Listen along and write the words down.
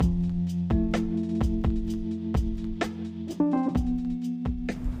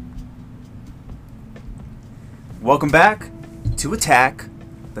Welcome back to Attack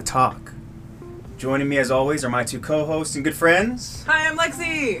the Talk. Joining me as always are my two co-hosts and good friends. Hi, I'm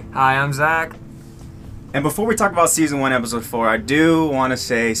Lexi. Hi, I'm Zach. And before we talk about Season 1, Episode 4, I do want to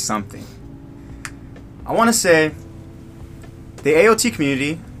say something. I want to say the AOT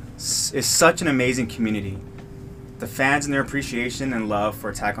community is such an amazing community. The fans and their appreciation and love for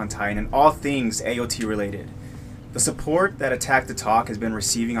Attack on Titan and all things AOT related. The support that Attack the Talk has been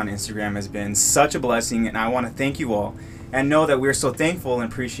receiving on Instagram has been such a blessing, and I want to thank you all and know that we're so thankful and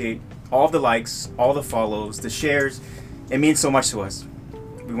appreciate all the likes, all the follows, the shares. It means so much to us.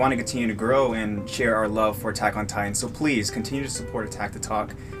 We want to continue to grow and share our love for Attack on Titan, so please continue to support Attack the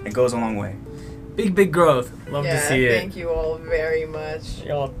Talk. It goes a long way. Big growth. Love to see it. Thank you all very much.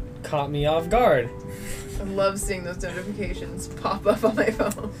 Y'all caught me off guard. I love seeing those notifications pop up on my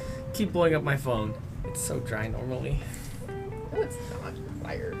phone. Keep blowing up my phone. It's so dry normally. Oh, it's not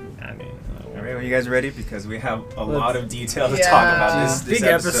fire. All right, are you guys ready? Because we have a lot of detail to talk about this Big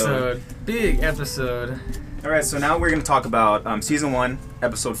episode. Big episode. All right, so now we're going to talk about Season 1,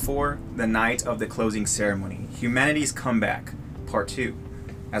 Episode 4, The Night of the Closing Ceremony, Humanity's Comeback, Part 2.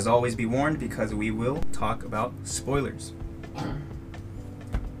 As always, be warned because we will talk about spoilers.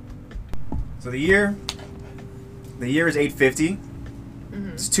 So the year is 850.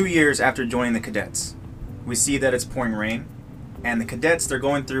 It's 2 years after joining the cadets. We see that it's pouring rain, and the cadets, they're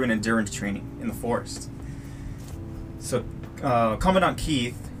going through an endurance training in the forest. So Commandant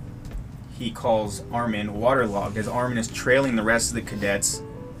Keith, he calls Armin waterlogged as Armin is trailing the rest of the cadets.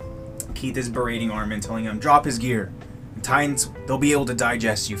 Keith is berating Armin, telling him, drop his gear. The Titans, they'll be able to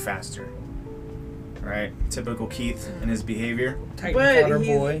digest you faster. Right? Typical Keith and his behavior. But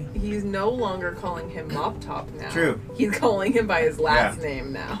he's no longer calling him Mop Top now. True. He's calling him by his last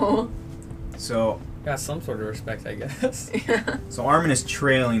name now. So got some sort of respect, I guess. Yeah. So Armin is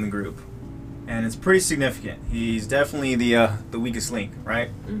trailing the group, and it's pretty significant. He's definitely the weakest link, right?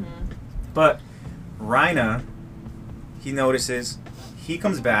 Mm-hmm. But Rhina, he notices, he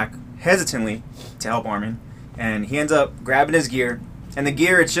comes back hesitantly to help Armin, and he ends up grabbing his gear. And the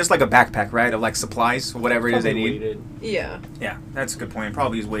gear, it's just like a backpack, right? Of like supplies, whatever it is they need. Weighted. Yeah. Yeah, that's a good point.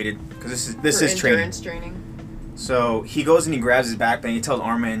 Probably is weighted because this is training. Endurance training. So he goes and he grabs his backpack and he tells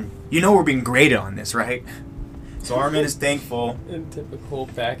Armin, "You know we're being graded on this, right?" So Armin is thankful. In typical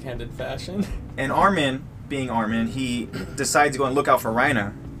backhanded fashion. And Armin, being Armin, he decides to go and look out for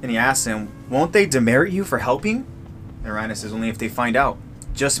Rhina. And he asks him, "Won't they demerit you for helping?" And Rhina says, "Only if they find out.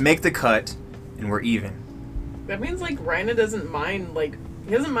 Just make the cut, and we're even." That means like Rhina doesn't mind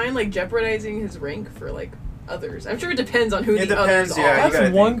he doesn't mind jeopardizing his rank for others. I'm sure it depends on who the others are. Yeah,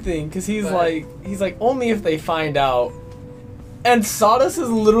 that's one thing, because he's like only if they find out. And Sawdust is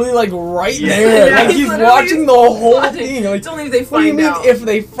literally right there. Yeah, he's watching the whole thing. It's only if they find out. What do you mean if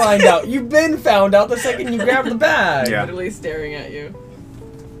they find out? You've been found out the second you grab the bag. Yeah. Literally staring at you.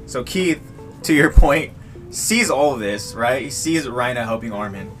 So Keith, to your point, sees all of this, right? He sees Rhina helping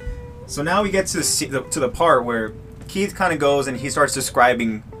Armin. So now we get to the part where Keith kind of goes and he starts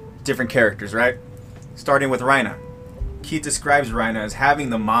describing different characters, right? Starting with Rhina. Keith describes Rhina as having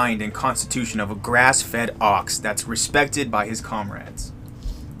the mind and constitution of a grass-fed ox that's respected by his comrades.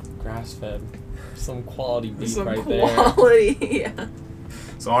 Grass-fed. Some quality beef Some right quality, there. Yeah.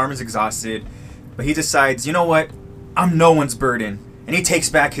 So Armin's exhausted, but he decides, you know what? I'm no one's burden. And he takes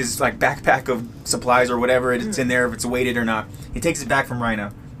back his backpack of supplies or whatever it's in there, if it's weighted or not. He takes it back from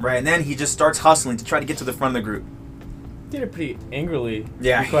Rhina. Right, and then he just starts hustling to try to get to the front of the group. Did it pretty angrily.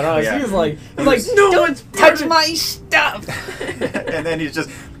 Yeah, Quite honest. yeah. He was like, no one's touch my stuff. And then he's just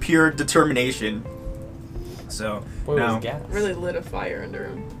pure determination. So Boy, now, was gas. Really lit a fire under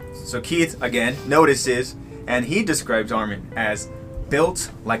him. so Keith again notices, and he describes Armin as built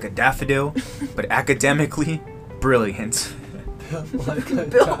like a daffodil, but academically brilliant.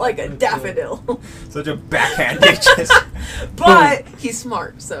 Built like a daffodil. Such a backhanded. But he's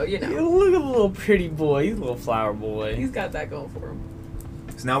smart, so you know. Look at the little pretty boy. He's a little flower boy. He's got that going for him.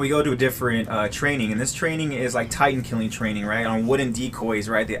 So now we go to a different training, and this training is like Titan killing training, right? On wooden decoys,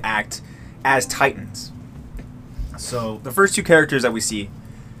 right? They act as Titans. So the first two characters that we see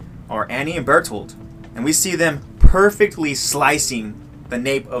are Annie and Bertold, and we see them perfectly slicing the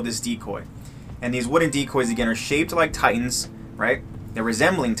nape of this decoy. And these wooden decoys again are shaped like Titans, right? They're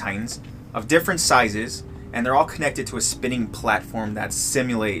resembling Titans of different sizes, and they're all connected to a spinning platform that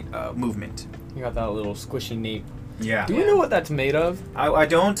simulate movement. You got that little squishy nape. Yeah. Do we know what that's made of? I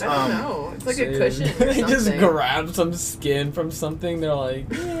don't. I don't know. It's like a cushion or They just something. grab some skin from something. They're like,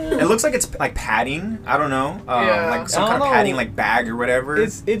 It looks like it's like padding. I don't know. Yeah. Like some I kind don't of padding, know. like bag or whatever.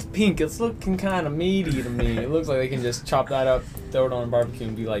 it's pink. It's looking kind of meaty to me. It looks like they can just chop that up. throw it on a barbecue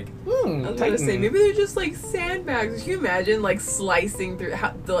and be like, I was gonna say Titan. maybe they're just like sandbags. Can you imagine like slicing through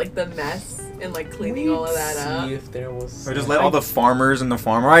the mess and like cleaning all of that up? See if there was. Or just let all the farmers and the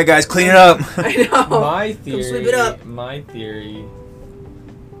farm. All right, guys, clean it up. I know. My Come sweep it up. theory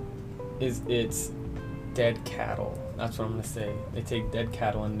is it's dead cattle. That's what I'm gonna say. They take dead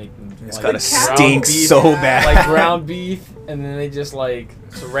cattle and make them. It's like, gotta cattle stink beef, so yeah. bad. like ground beef, and then they just like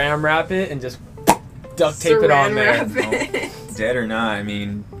saran wrap it and just duct tape it on Saran there. wrap it. Dead or not, I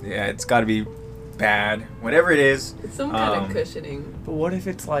mean, yeah, it's got to be bad. Whatever it is. It's some kind of cushioning. But what if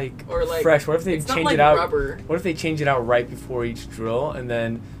it's like, Or, like, fresh? What if they It's not change like it out? rubber. What if they change it out right before each drill, and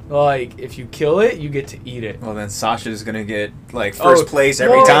then like if you kill it, you get to eat it? Well, then Sasha's gonna get like first Oh, place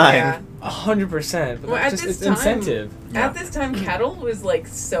every well, time. Yeah. 100%. But Well, that's at just this it's time- incentive. Yeah. At this time, cattle was like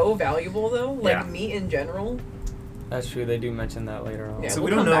so valuable though. Like Yeah. meat in general. That's true. They do mention that later on. Yeah. So we'll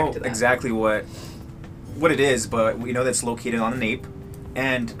we don't come back know to that. exactly what it is, but we know that's located on a nape,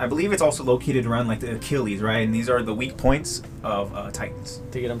 and I believe it's also located around like the Achilles, right? And these are the weak points of Titans.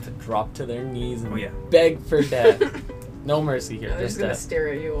 To get them to drop to their knees and Oh, yeah. beg for death. No mercy here. They're Just just gonna death. stare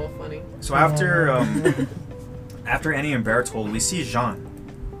at you all funny. So after after Annie and Bertold, we see Jean.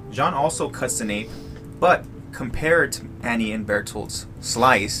 Jean also cuts the nape, but compared to Annie and Bertold's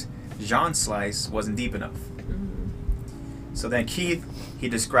slice, Jean's slice wasn't deep enough. So then Keith, he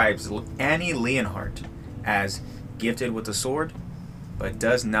describes Annie Leonhardt as gifted with the sword, but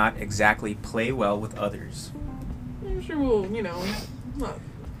does not exactly play well with others. I'm sure we'll,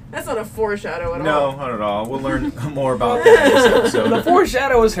 that's not a foreshadow at No, all. not at all. We'll learn more about that in this The episode.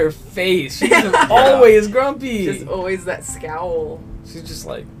 foreshadow is her face. She's always grumpy. Just always that scowl. She's just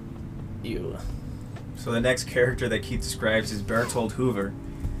like, ew. So the next character that Keith describes is Bertold Hoover.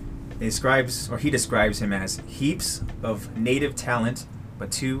 He describes him as heaps of native talent,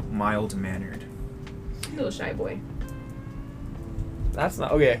 but too mild-mannered. Little shy boy. That's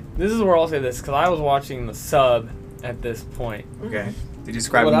not okay. This is where I'll say this because I was watching the sub at this point. Okay. Did you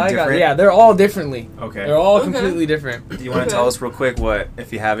describe What him I got, different? yeah, they're all differently. Okay. They're all Okay. completely different. Do you want to Okay. tell us real quick what,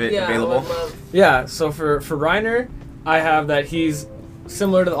 if you have it Yeah, I available? would love. Yeah. So for Reiner, I have that he's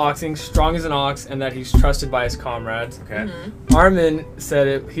similar to the Oxing, strong as an ox, and that he's trusted by his comrades. Okay. Armin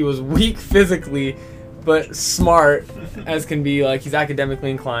said he was weak physically, but smart as can be. Like he's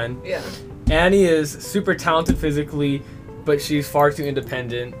academically inclined. Yeah. Annie is super talented physically, but she's far too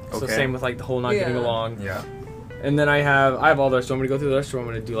independent. So Okay. same with like the whole not getting Yeah. along. Yeah. And then I have all the rest. Do you want me to go through the rest, or do you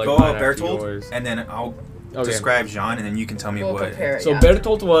want me to do like Go mine out after Bertold, yours? and then I'll Okay. describe Jean, and then you can tell me We'll what. compare it. So yeah.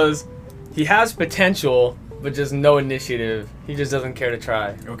 Bertolt was, he has potential, but just no initiative. He just doesn't care to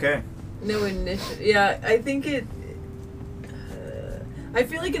try. Okay. No initiative. Yeah, I think it. I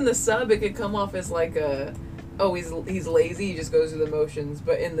feel like in the sub it could come off as like he's lazy, he just goes through the motions.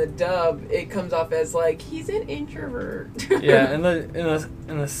 But in the dub, it comes off as like he's an introvert. Yeah, in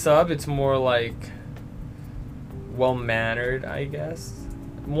the sub, it's more like well mannered, I guess.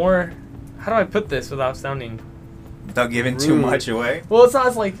 More, how do I put this without sounding? Without giving too Rude. much away. Well, it's not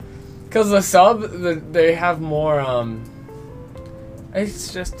it's like, cause the sub they have more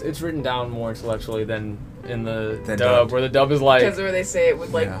it's written down more intellectually than in the Than dub, dubbed. where the dub is like Because where they say it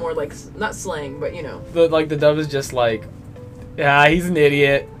with like Yeah. more like not slang, but the dub is just like, yeah, he's an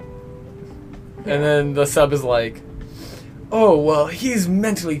idiot. Yeah. And then the sub is like, oh, well, he's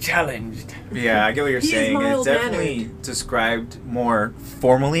mentally challenged. Yeah, I get what you're He is saying. It's mild-mannered. definitely described more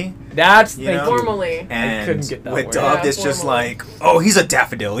formally, That's, You thank know? you. formally. and couldn't get that with word. dubbed, Yeah, it's just formally. like, oh, he's a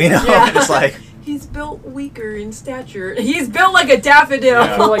daffodil, you know? Yeah. It's like, He's built weaker in stature. He's built like a daffodil.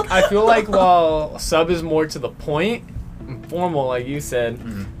 Yeah. I feel like while sub is more to the point, and formal, like you said,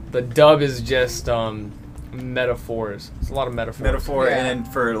 the dub is just metaphors. It's a lot of metaphors. metaphor Yeah. and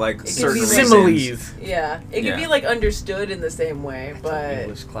for like can certain be like- reasons. Similes. Yeah, it could Yeah. be like understood in the same way, but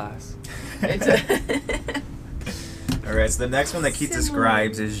English class. it's All right, so the next one that Keith Similar.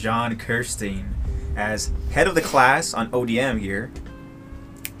 describes is John Kirstein as head of the class on ODM here.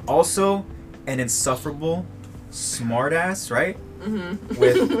 Also, an insufferable smartass, right?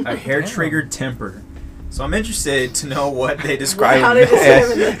 With a hair-triggered temper. So I'm interested to know what they describe How him they describe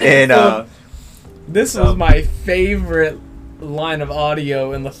as him. in This So- was my favorite line of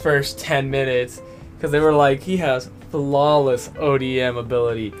audio in the first 10 minutes because they were like, he has flawless ODM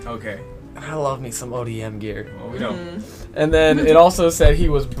ability. okay. And I love me some ODM gear. Well, we don't. And then it also said he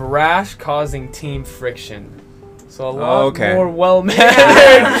was brash, causing team friction. So a lot Okay. more well-mannered.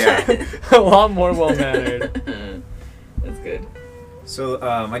 Yeah. A lot more well-mannered. That's good. So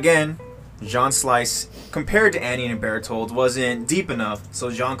again, Jean's slice compared to Annie and Bertold wasn't deep enough. So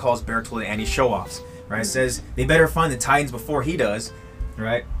Jean calls Bertold and Annie show-offs. Right? Says they better find the Titans before he does.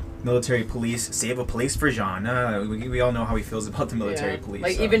 right? Military police save a place for Jean. We all know how he feels about the military police.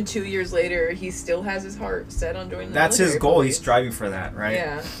 Like, so. even 2 years later, he still has his heart set on joining the That's his military goal. police. He's striving for that, right?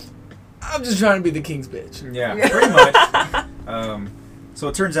 Yeah. I'm just trying to be the king's bitch. Yeah, pretty much. So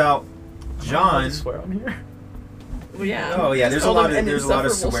it turns out, I John. swear on here. Well, yeah. Oh yeah, there's a All lot of of an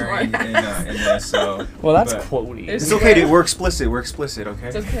swearing insufferable in this. So Well, that's but quotey. it's okay, dude. We're explicit. We're explicit. Okay.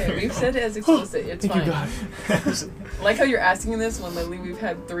 It's okay. We've said it as explicit. It's Thank fine. you, God. Like how you're asking this when lately we've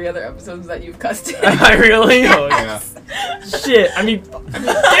had 3 other episodes that you've cussed in. I really? Oh, Yeah. shit. I mean,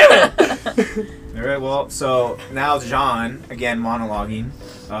 damn it. All right. Well, so now Jean again monologuing.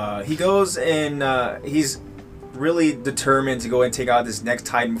 He goes and he's really determined to go and take out this next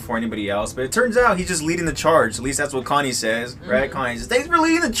Titan before anybody else. But it turns out he's just leading the charge. At least that's what Connie says, right? Connie says, "Thanks for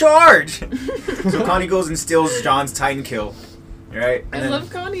leading the charge." So Connie goes and steals John's Titan kill, right? I love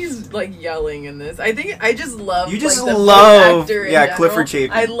Connie's like yelling in this. I think I just love. You just like, the love- actor in yeah, general. Clifford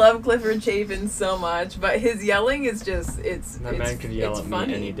Chapin. I love Clifford Chapin so much, but his yelling is just That man could yell at funny.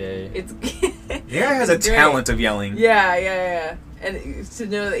 me any day. It's Yeah, has a it's great. talent of yelling. Yeah. And to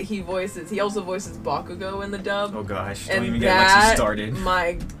know that he also voices Bakugo in the dub. Oh gosh, and don't even get that, Lexi started.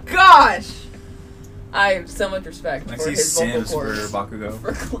 My gosh, I have so much respect for Lexi his vocal Sims for cords. Bakugo.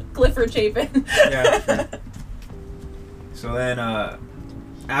 For Clifford Chapin. Yeah, sure. So then,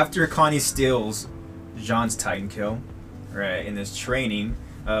 after Connie steals Jean's Titan kill, right, in this training,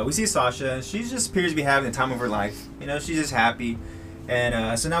 we see Sasha. She just appears to be having the time of her life. You know, she's just happy.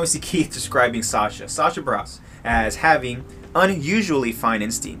 And so now we see Keith describing Sasha Brass, as having unusually fine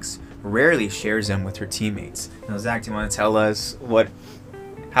instincts. Rarely shares them with her teammates. Now, Zach, do you want to tell us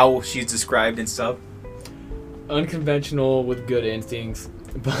how she's described and stuff? Unconventional with good instincts,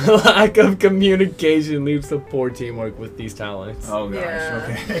 but lack of communication leaves to poor teamwork with these talents. Oh gosh,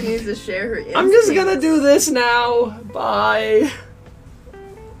 Yeah, she okay. needs to share her instincts. I'm just gonna do this now. Bye.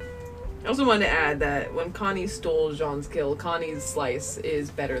 I also want to add that when Connie stole Jean's kill, Connie's slice is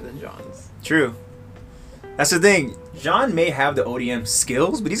better than Jean's. True. That's the thing. Jean may have the ODM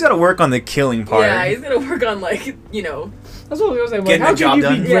skills, but he's got to work on the killing part. Yeah, he's gonna work on like, you know. That's what I was saying. Like, Getting how the job can you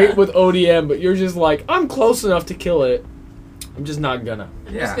done. be great Yeah. with ODM, but you're just like, I'm close enough to kill it. I'm just not gonna.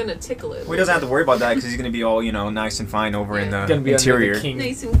 I'm Yeah. just gonna tickle it. Well, he doesn't have to worry about that because he's going to be all, nice and fine over in the Gonna be interior. under the king,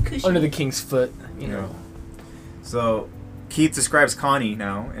 Nice and cushy. under the king's foot. You know. So, Keith describes Connie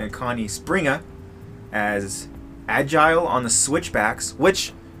now, and Connie Springer as agile on the switchbacks,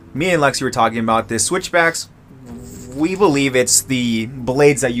 which me and Lexi were talking about this. Switchbacks, we believe it's the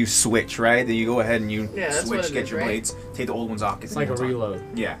blades that you switch, right? That you go ahead and you Yeah, that's what switch, it get is, your right? blades, take the old ones off. Get It's the like new a ones on. reload.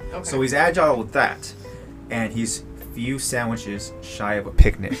 Yeah. Okay. So he's agile with that, and he's few sandwiches shy of a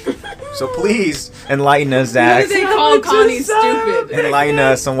picnic. So please enlighten us, Why Zach. do they call Connie stupid? Enlighten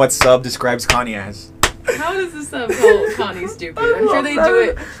us on what sub describes Connie as. How does this sub call Connie stupid? I'm sure they do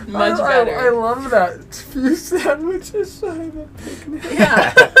it much better. I love that. Few sandwiches shy of a picnic.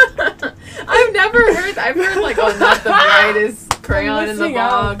 Yeah. I've heard like, oh, not the brightest crayon in the missing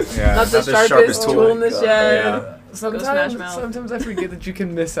out. box, Yeah, not the sharpest tool in the Oh, shed. yeah. Smash Mouth. Sometimes I forget that you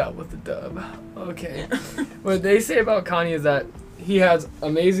can miss out with the dub. Okay. What they say about Connie is that he has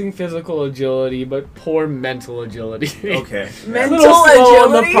amazing physical agility, but poor mental agility. Okay. Mental A little slow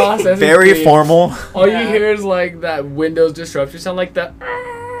in the agility? process. Very formal. All Yeah. you hear is like that Windows disruption sound, like the.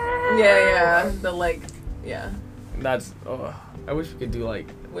 Yeah. The like, yeah. That's. Oh, I wish we could do like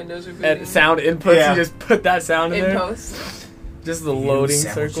Windows rebooting. sound inputs Yeah. and just put that sound in in there. post. Just the loading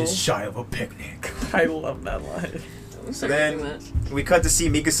Sandwiches circle. shy of a picnic. I love that line. So then we cut to see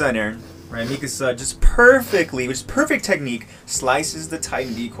Mikasa and Eren. Right, Mikasa just perfectly, with perfect technique, slices the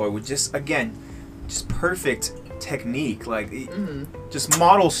Titan decoy with just perfect technique. Like, just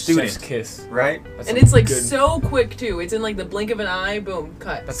model student. Chef's kiss. Right? That's And some it's like good- so quick too. It's in like the blink of an eye. Boom,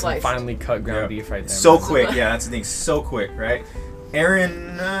 cut, That's some sliced. finely cut ground Yeah. beef right there. So man. quick. Yeah, that's the thing. So quick, right?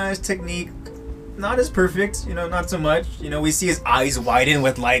 Eren, his technique, not as perfect. Not so much. We see his eyes widen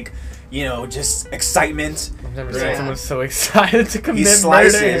with like, just excitement. I've never Yeah. seen someone so excited to commit He murder.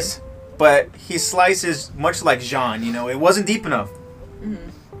 slices, but he slices much like Jean. It wasn't deep enough.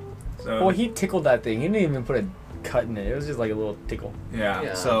 So, Well, he tickled that thing. He didn't even put a cut in it. It was just like a little tickle.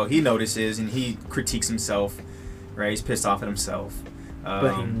 Yeah. So he notices and he critiques himself. Right, he's pissed off at himself.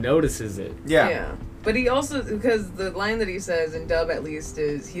 But he notices it. Yeah. But he also, because the line that he says in dub at least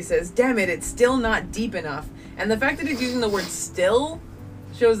is, he says, "Damn it, it's still not deep enough." And the fact that he's using the word "still"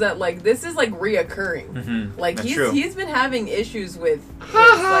 shows that like this is like reoccurring. Mm-hmm. Like That's true. he's been having issues with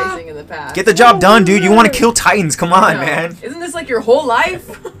slicing in the past. Get the job done, dude. You want to kill Titans? Come on, No. man. Isn't this like your whole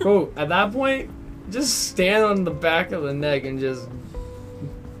life? Bro, at that point, just stand on the back of the neck and just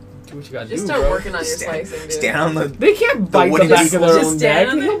Do what you gotta Just do, start bro. working on your slicing, dude. Stand on the. They can't bite the wooden back of beacon. their Just own stand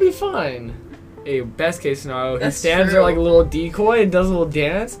neck. on He'll it? be fine. A best case scenario, he That's stands true. there like a little decoy and does a little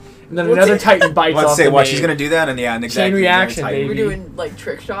dance, and then Well, another t- Titan bites Let's off say the what mane. she's gonna do that, and yeah, and exactly. reaction, tight. baby. We're doing like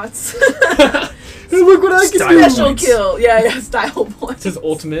trick shots. Look what I can Style do. Special points. kill. Yeah, style points. It's his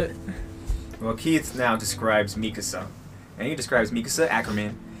ultimate. Well, Keith now describes Mikasa, and he describes Mikasa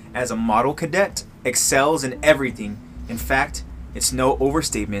Ackerman as a model cadet, excels in everything. In fact, it's no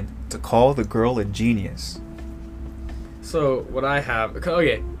overstatement to call the girl a genius. So what I have,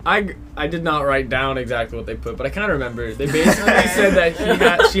 okay, I did not write down exactly what they put, but I kind of remember. They basically Okay. said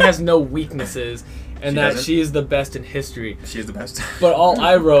that she has no weaknesses, and She that doesn't? she is the best in history. She is the best. But all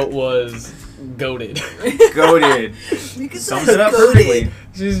I wrote was goated. Goated. Mikasa Sums it up goated. perfectly.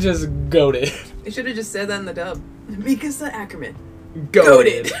 She's just goated. They should have just said that in the dub. Mikasa Ackerman.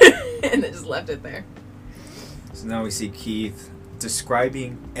 Goated. And then just left it there. So now we see Keith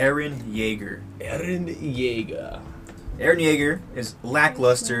describing Eren Yeager. Eren Yeager. Eren Yeager is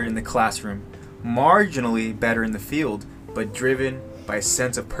lackluster in the classroom, marginally better in the field, but driven by a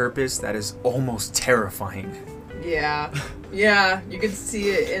sense of purpose that is almost terrifying. Yeah. Yeah, you could see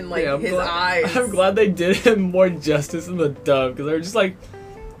it in like Yeah, his eyes. I'm glad they did him more justice in the dub, because they were just like,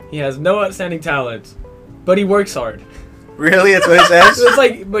 he has no outstanding talent, but he works hard. Really? That's what it says? So it's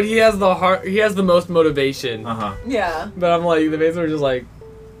like, but he has the heart. He has the most motivation. Uh-huh. Yeah. But I'm like, the basics were just like,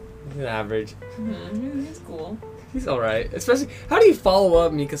 he's average. Mm-hmm. He's cool. He's all right. Especially, how do you follow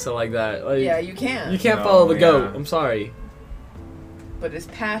up Mikasa like that? Like, Yeah, you can. you can't No, follow the goat. yeah. I'm sorry. But his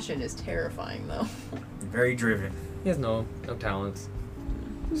passion is terrifying, though. Very driven. He has no talents.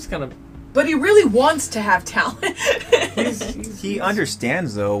 He's just kind of. But he really wants to have talent. He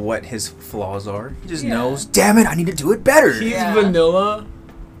understands, though, what his flaws are. He just Yeah. knows, damn it, I need to do it better. He's Yeah. vanilla,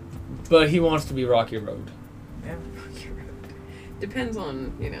 but he wants to be Rocky Road. Yeah. Depends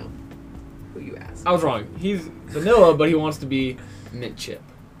on, who you ask. I was wrong. He's vanilla, but he wants to be mint chip.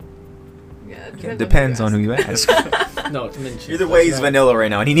 Yeah, it It depends on who you ask. No, it's mint chip. Either way, he's That's right. vanilla right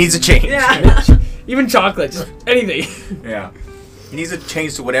now, and he needs a change. Yeah. Even chocolate, just anything. Yeah. He needs to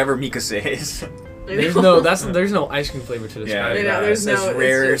change to whatever Mikasa is. There's no ice cream flavor to describe. You know, that. there's it's no- it's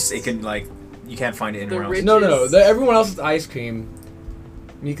rarest. just- It can, like, you can't find it anywhere else. rich- No. Just- Everyone else's ice cream.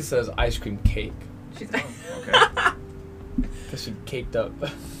 Mika says ice cream cake She's Okay. because she caked up.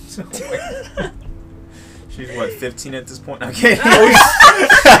 So, she's what, 15 at this point? Okay. FBI,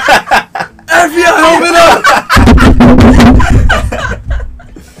 help it up!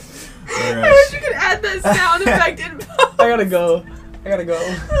 I wish you could add that sound effect in post. I gotta go.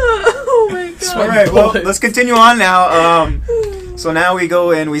 Oh my god. All right, well, let's continue on now. So now we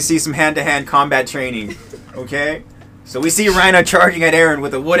go and we see some hand-to-hand combat training. Okay? So we see Reina charging at Eren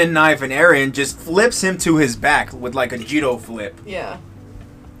with a wooden knife, and Eren just flips him to his back with like a judo flip. Yeah.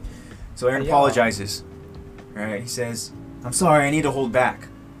 So Eren Yeah. apologizes. All right, he says, "I'm sorry, I need to hold back."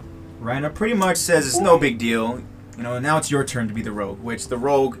 Reina pretty much says it's no big deal. You know, now it's your turn to be the rogue. Which the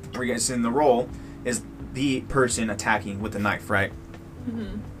rogue, we're guessing in the role, is the person attacking with the knife, right?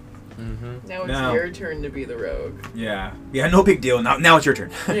 Mm-hmm. Mm-hmm. Now it's No. your turn to be the rogue. Yeah. Yeah, no big deal. Now it's your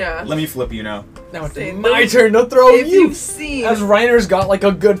turn. Yeah. Let me flip you now. Now it's Say, my no. turn to throw If you. you've seen, As Reiner's got like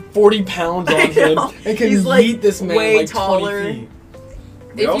a good 40 pounds I on him know. and can He's, like, yeet this man way like taller. 20 feet.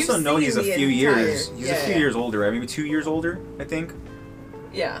 We If also you've know he's a seen few the years. entire- He's yeah, a few yeah. years older, right? Maybe 2 years older, I think.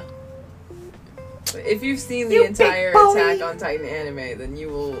 Yeah. If you've seen the You entire big boy. Attack on Titan anime, then you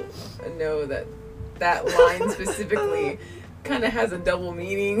will know that that line specifically kind of has a double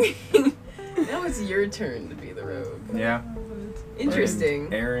meaning. Now it's your turn to be the rogue. Yeah.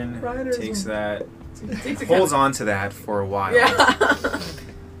 Interesting. And Eren takes that, Takes a holds kind on to that for a while. of- Yeah.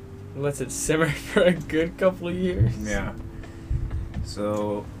 Lets it simmer for a good couple of years. Yeah.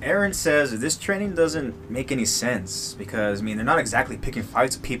 So Eren says that this training doesn't make any sense because I mean they're not exactly picking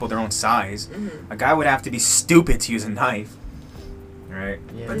fights with people their own size. Mhm. A guy would have to be stupid to use a knife, right?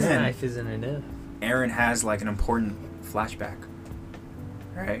 Yeah, But this then knife isn't enough. Eren has like an important flashback,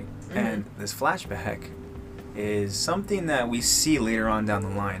 right? Mhm. And this flashback is something that we see later on down the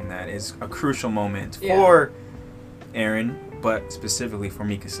line that is a crucial moment Yeah. for Eren, but specifically for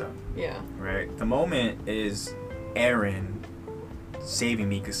Mikasa, Yeah. right? The moment is Eren saving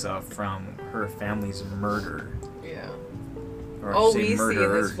Mikasa from her family's murder. Yeah. Or I All should say we see in this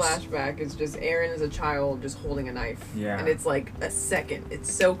murderers. flashback is just Eren as a child just holding a knife. Yeah. And it's like a second.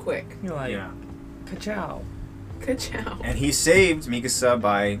 It's so quick. You're like, Yeah. ka-chow. Ka-chow. And he saved Mikasa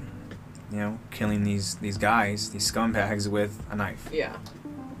by, killing these guys, these scumbags with a knife. Yeah.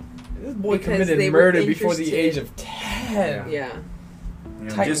 This boy Because they committed were murder before the interested- age of 10. Yeah. You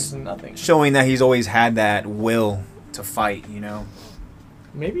know, Titans just nothing. showing that he's always had that will to fight,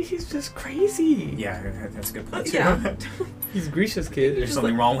 Maybe he's just crazy. Yeah, that's a good point too. Yeah. He's Grisha's kid. There's Just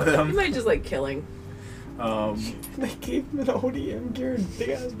something like- wrong with He him. might just like killing. They gave him an ODM gear and big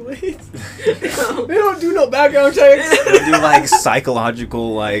ass blades. No. They don't do no background checks. They do like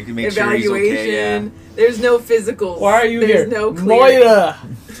psychological, like make sure he's Evaluation. okay. Yeah. There's no physicals. Why are you There's here? no clear. Moira.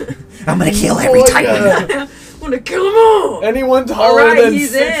 I'm gonna kill every Moira. Titan. I'm gonna kill them all. Anyone All taller right, than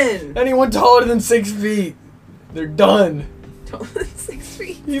he's 6 in. Anyone taller than 6 feet, they're done. 6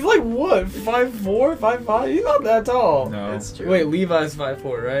 feet. He's like what? 5'4", 5'5"? He's not that tall. No, That's true. Wait, Levi's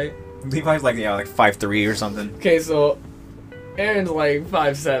 5'4", right? Levi's like 5'3" or something. Okay, so Aaron's like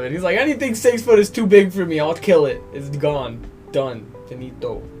 5'7". He's like, anything 6 foot is too big for me. I'll kill it. It's gone. Done.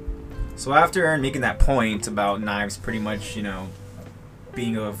 Finito. So after Aaron making that point about knives pretty much,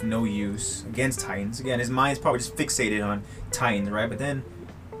 being of no use against Titans, again, his mind's probably just fixated on Titans, right? But then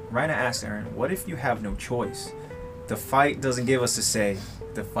Reina asks Aaron, what if you have no choice? The fight doesn't give us a say.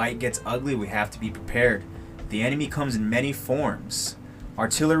 If the fight gets ugly, we have to be prepared. The enemy comes in many forms.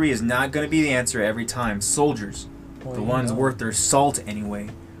 Artillery is not going to be the answer every time. Soldiers, the ones worth their salt anyway,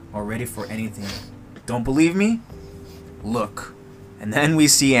 are ready for anything. Don't believe me? Look. And then we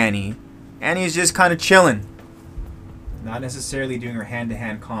see Annie. Annie is just kind of chilling. Not necessarily doing her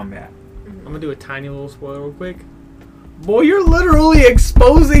hand-to-hand combat. I'm gonna do a tiny little spoiler real quick. Boy, you're literally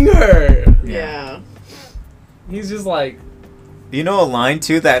exposing her. Yeah. He's just like, You know a line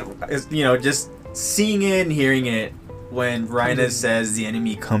too that is, just seeing it and hearing it when Reina says the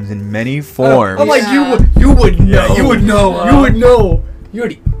enemy comes in many forms. I'm like, Yeah. you would know. Yeah, you would know, You would know. You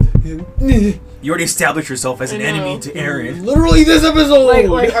already. You already established yourself as an I know. enemy to Aaron. Literally this episode.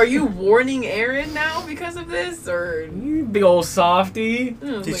 Like, are you warning Aaron now because of this, or? You big old softy.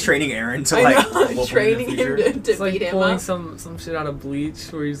 He's training Aaron to I like know, whoop him in training the him future. to It's like beat him pulling up, some shit out of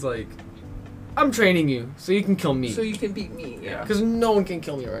Bleach where he's like, I'm training you so you can kill me. so you can beat me. Yeah. Because no one can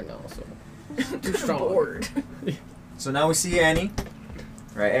kill me right now. So Too strong. bored. So now we see Annie.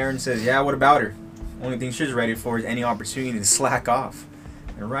 Right, Aaron says, yeah, what about her? Only thing she's ready for is any opportunity to slack off.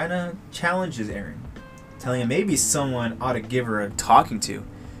 And Reina challenges Aaron, telling him maybe someone ought to give her a talking to.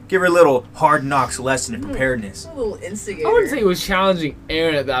 Give her a little hard knocks lesson in preparedness. A little instigator. I wouldn't say he was challenging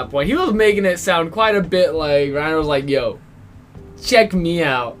Aaron at that point. He was making it sound quite a bit like Ryan was like, yo, check me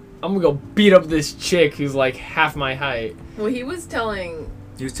out. I'm gonna go beat up this chick who's like half my height. Well, he was telling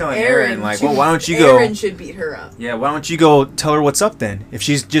He was telling Aaron, like, to- well, why don't you go... Aaron should beat her up. Yeah, why don't you go tell her what's up then? If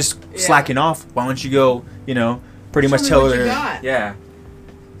she's just Yeah. slacking off, why don't you go, pretty Show much me tell what her. you got. Yeah.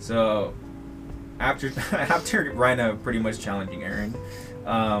 So after after Reina pretty much challenging Aaron,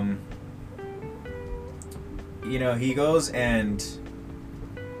 he goes and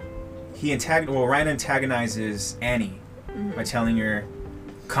Reina antagonizes Annie by telling her,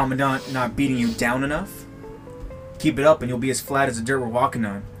 Commandant not beating you down enough? Keep it up and you'll be as flat as the dirt we're walking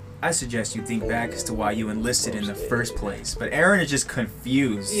on. I suggest you think back as to why you enlisted in the first place. But Aaron is just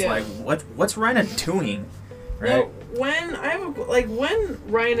confused. Yeah. Like, what's Reina doing? Right? Now, when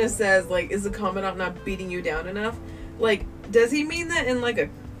Reina says is the commandant not beating you down enough? Like, does he mean that in like a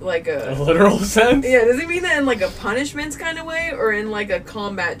literal sense? yeah? Does he mean that in like a punishments kind of way, or in like a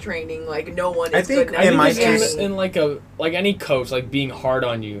combat training? Like no one is I think good enough in to my beat case- Annie? in like any coach, like being hard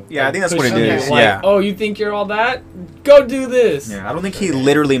on you. Yeah, I Like, think that's what it pushing you, is, Like, yeah. oh, you think you're all that? Go do this. Yeah, I don't think he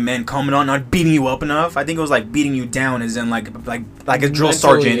literally meant Commandant not beating you up enough. I think it was like beating you down, as in like a drill Mentally,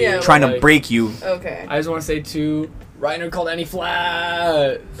 sergeant yeah, trying to like- break you. Okay. I just want to say too, Reiner called Annie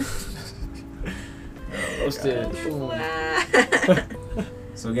flat. Roasted. Boom.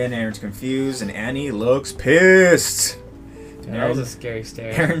 So again, Aaron's confused and Annie looks pissed. Yeah, that was a scary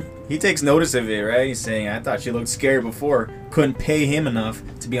stare. Aaron, he takes notice of it, right? He's saying, I thought she looked scared before. Couldn't pay him enough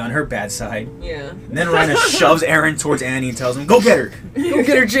to be on her bad side. Yeah. And then Reina shoves Aaron towards Annie and tells him, go get her. Go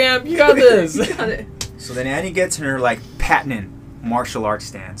get her, champ. You got this. You got it. So then Annie gets in her, patent martial arts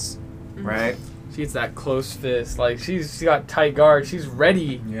stance, right? She gets that close fist. Like, she's got tight guard. She's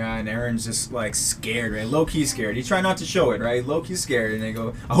ready. Yeah, and Aaron's just, scared, right? Low-key scared. He tried not to show it, right? Low-key scared. And they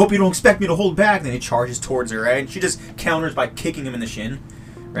go, I hope you don't expect me to hold back. And then he charges towards her, right? And she just counters by kicking him in the shin,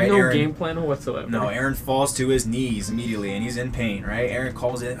 right? No Aaron, game plan whatsoever. No, Aaron falls to his knees immediately, and he's in pain, right? Aaron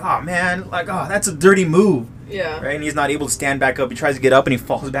calls it, oh, man, that's a dirty move, Yeah. right? And he's not able to stand back up. He tries to get up, and he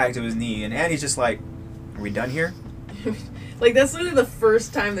falls back to his knee. And Annie's just like, are we done here? That's literally the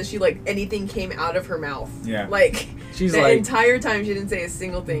first time that she anything came out of her mouth. Yeah. She's the like, entire time she didn't say a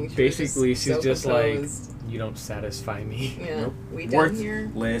single thing. She was basically, she's so just composed. You don't satisfy me. Yeah, Nope. we done Worth here.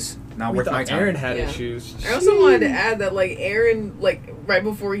 Liz, not We worth my thought time. Aaron had Yeah. issues. I also wanted to add that like Aaron, like right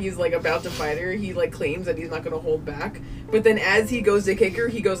before he's like about to fight her, he like claims that he's not gonna hold back. But then as he goes to kick her,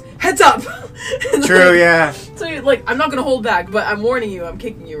 he goes heads up. And, True, like, yeah. So like I'm not gonna hold back, but I'm warning you, I'm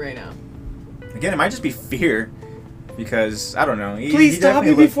kicking you right now. Again, it might just be fear, because I don't know. Please stop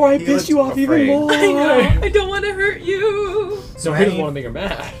me before I piss you off even more. I know. I don't want to hurt you. So he doesn't want to make her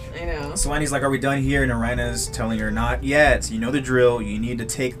mad. I know. So Annie's like, "Are we done here?" And Irina's telling her, "Not yet. You know the drill. You need to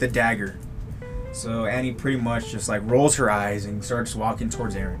take the dagger." So Annie pretty much just like rolls her eyes and starts walking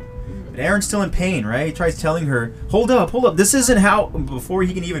towards Aaron. But Aaron's still in pain, right? He tries telling her, hold up. This isn't how... Before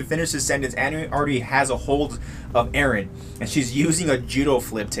he can even finish his sentence, Annie already has a hold of Aaron. And she's using a judo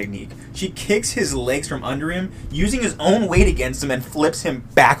flip technique. She kicks his legs from under him, using his own weight against him, and flips him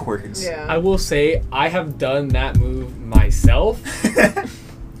backwards. Yeah. I will say, I have done that move myself.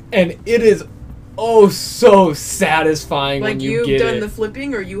 And it is oh so satisfying Like when you you've get done it. the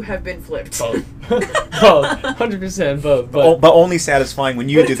flipping or you have been flipped. Both. Both. 100% both. But But only satisfying when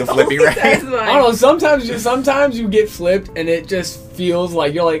you do the flipping, right? I don't know. Sometimes you get flipped, and it just feels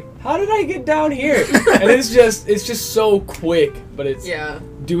like you're like, how did I get down here? And it's just so quick. But it's Yeah.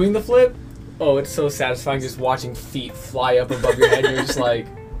 doing the flip. Oh, it's so satisfying just watching feet fly up above your head. You're just like,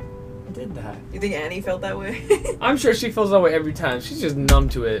 I did that. You think Annie felt that way? I'm sure she feels that way every time. She's just numb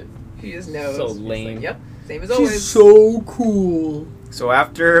to it. She just knows. So She's like, lame. yep. Same as always. She's so cool. So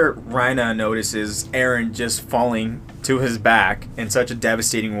after Rhina notices Aaron just falling to his back in such a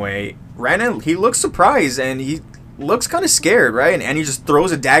devastating way, Rhina, he looks surprised and he looks kind of scared, right? And Annie just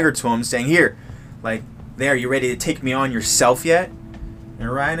throws a dagger to him, saying, "Here, like, there, you ready to take me on yourself yet?" And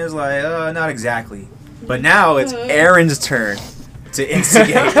Rhina's like, not exactly. But now it's Aaron's turn to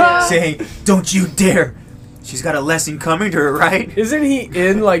instigate, saying, "Don't you dare." She's got a lesson coming to her, right? Isn't he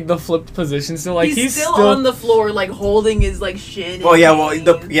in like the flipped position still? Like he's still on the floor, like holding his like shin. Well, in yeah, well,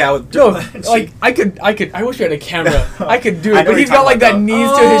 pain. No, like I wish we had a camera. I could do I it, know but what he's you're got like that talking knees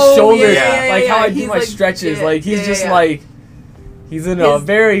about, to his Oh, shoulders, yeah, like how I He's do my like, stretches. yeah, Like he's yeah, just yeah. like he's in a His-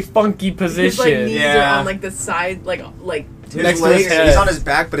 very funky His position. like knees Yeah. are on like the side, like His next to legs, his head. he's on his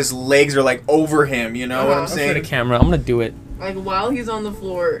back, but his legs are like over him. You know what I'm Uh-huh. I'll show the saying? camera. I'm gonna do it. like while he's on the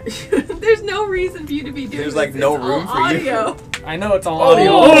floor. There's no reason for you to be doing. There's, this. like, no It's room all for you. audio. I know it's all Oh,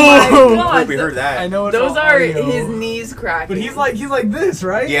 audio. Oh my God. We heard that. I know it's Those all are audio. his knees cracking. But he's like this,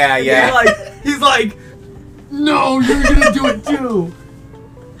 right? Yeah, And yeah. he's like, no, you're gonna do it too.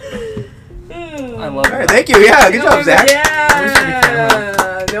 I love All right, it. thank you. Yeah, good job, Zach.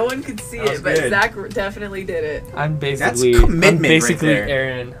 Yeah. No one could see That was it, but good. Zach definitely did it. I'm basically commitment right basically there.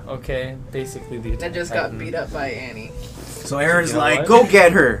 Aaron. Okay, basically the. That just got beat up by Annie. So Aaron's You know like, what? "Go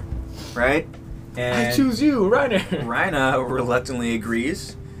get her," right? I And choose you, Ryder. Rhina reluctantly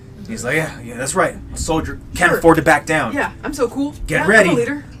agrees. He's like, "Yeah, that's right. A soldier can't Sure. afford to back down." Yeah, I'm so cool. Get yeah, ready. I'm a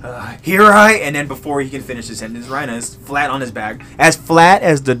leader. Here I, and then before he can finish his sentence, Rhina is flat on his back, as flat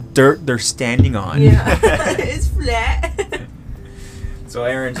as the dirt they're standing on. Yeah, it's flat. So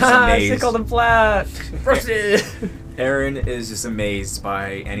Aaron's just I amazed. called him flat. Aaron is just amazed by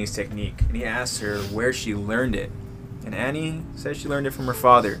Annie's technique, and he asks her where she learned it. And Annie says she learned it from her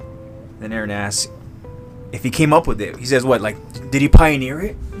father. Then Aaron asks if he came up with it. He says, "What? Like, did he pioneer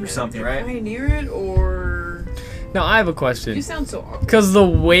it or something?" Right? Pioneer it or Now I have a you question. sound so awkward. Because the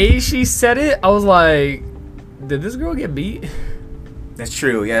way she said it, I was like, did this girl get beat? That's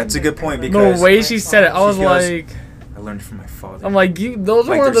true. Yeah, that's a good point because The way she said it, I was She goes, like, I learned it from my father. I'm like, those are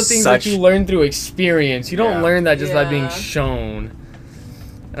Like, one of the there's things such- that you learn through experience. You don't Yeah. learn that just by being Yeah. shown.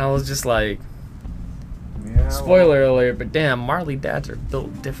 And I was just like, Yeah, spoiler alert, but damn, Marley dads are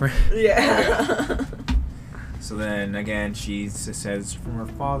built different. Yeah. So then again, she says from her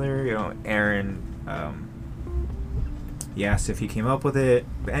father, Aaron. He asks if he came up with it,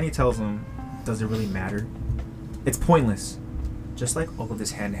 but Annie tells him, "Does it really matter? It's pointless. Just like all of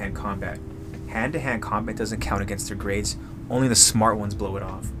this hand-to-hand combat. Hand-to-hand combat doesn't count against their grades. Only the smart ones blow it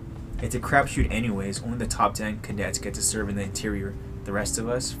off. It's a crapshoot anyways. Only the top 10 cadets get to serve in the interior. The rest of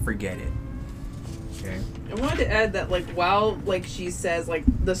us, forget it." Okay. I wanted to add that, like, while, like, she says, like,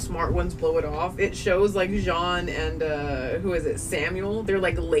 the smart ones blow it off, it shows, like, Jean and, who is it, Samuel? They're,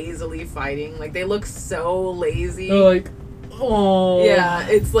 like, lazily fighting. Like, they look so lazy. They're like, oh. Yeah,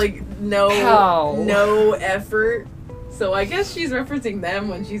 it's, like, no How? effort. So I guess she's referencing them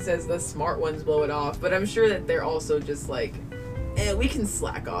when she says the smart ones blow it off. But I'm sure that they're also just, like, we can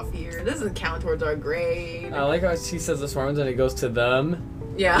slack off here. It doesn't count towards our grade. I like how she says the smart ones and it goes to them.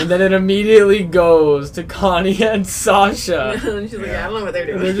 Yeah. And then it immediately goes to Connie and Sasha. And she's like, Yeah. I don't know what they're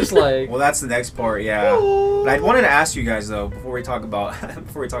doing. And they're just like, Well, that's the next part, yeah. But I wanted to ask you guys though, before we talk about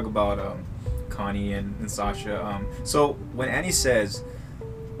Connie and Sasha. So when Annie says,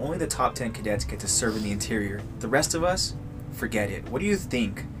 only the top 10 cadets get to serve in the interior, the rest of us, forget it. What do you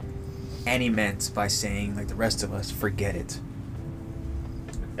think Annie meant by saying, like, the rest of us, forget it?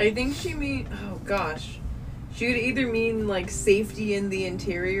 I think she mean. Oh gosh, she would either mean like safety in the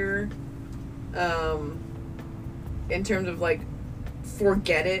interior, in terms of like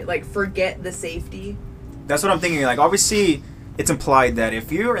forget it, like forget the safety. That's what I'm thinking. Like, obviously, it's implied that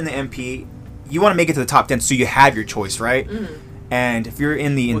if you're in the MP, you want to make it to the top 10, so you have your choice, right? Mm-hmm. And if you're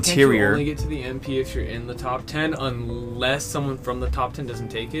in the Can't you interior, only get to the MP if you're in the top 10, unless someone from the top 10 doesn't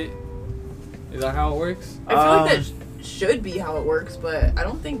take it? Is that how it works? I feel like that should be how it works, but I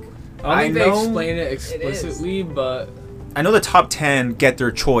don't think. I don't think I they know explain it explicitly, but I know the top 10 get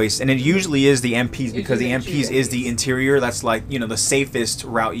their choice, and it usually is the MPs because the Usually MPs is the interior. That's like, you know, the safest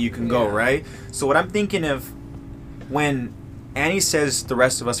route you can go, Yeah. right? So what I'm thinking of when Annie says the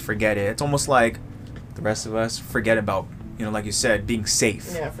rest of us forget it, it's almost like the rest of us forget about, you know, like you said, being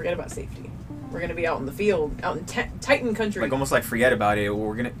safe. Yeah, forget about safety. We're gonna be out in the field, out in Titan country. Like almost like forget about it,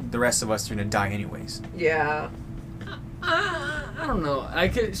 or the rest of us are gonna die anyways. Yeah. I don't know.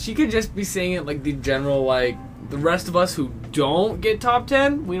 She could just be saying it like the general, like, the rest of us who don't get top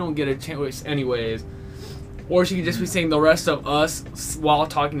 10, we don't get a chance anyways. Or she could just be saying the rest of us while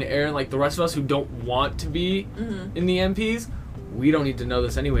talking to Aaron, like the rest of us who don't want to be in the MPs, we don't need to know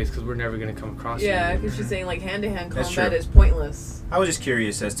this anyways because we're never going to come across Yeah, you. because she's saying like hand-to-hand That's combat true. is pointless. I was just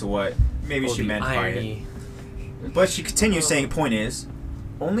curious as to what maybe Oh, she the meant by it. irony. But she continues saying, point is,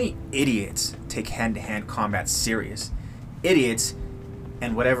 only idiots take hand-to-hand combat serious. Idiots,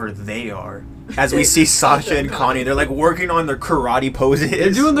 and whatever they are. As we see Sasha and Connie, they're like working on their karate poses.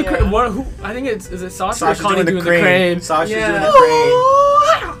 They're doing the Yeah. who I think is it Sasha Sasha's or Connie doing the crane. Sasha's Yeah. doing the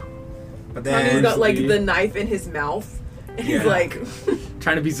crane. But Connie's then, got like the knife in his mouth, and Yeah. he's like,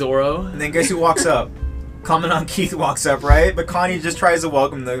 Trying to be Zorro. and then guess who walks up? Commandant Keith walks up, right? But Connie just tries to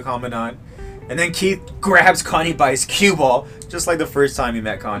welcome the Commandant. And then Keith grabs Connie by his cue ball, just like the first time he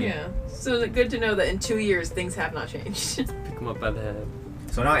met Connie. yeah. So it's good to know that in 2 years things have not changed. Pick him up by the head.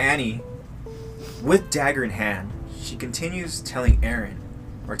 So now Annie, with dagger in hand, she continues telling Aaron,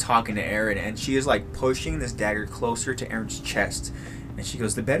 or talking to Aaron, and she is like pushing this dagger closer to Aaron's chest. And she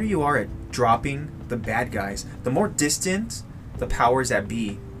goes, the better you are at dropping the bad guys, the more distant the powers that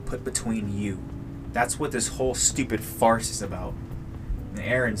be put between you. That's what this whole stupid farce is about. And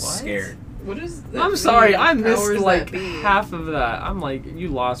Aaron's What? scared. What is that? I'm sorry, mean? I missed Powers like that be. half of that. I'm like, you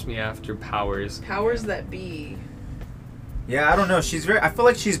lost me after powers. Powers that be. Yeah, I don't know. I feel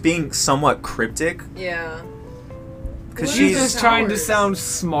like she's being somewhat cryptic. Yeah. Because What She's is just trying to powers? sound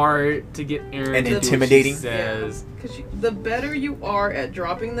smart to get Aaron And to do what she intimidating. says. Because the better you are at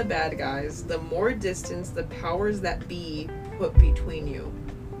dropping the bad guys, the more distance the powers that be put between you.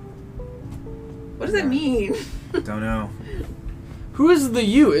 What does that mean? Don't know. Who is the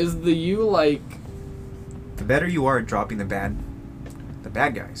you? Is the you like The better you are at dropping the bad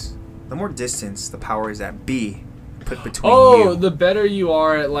guys, the more distance the powers that be put between you. the better you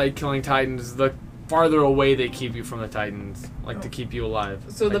are at like killing titans, the farther away they keep you from the titans, like to keep you alive.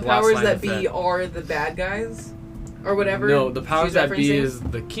 So Like the last powers line that of be defense. are the bad guys? Or whatever? No, the powers she's that be referencing? is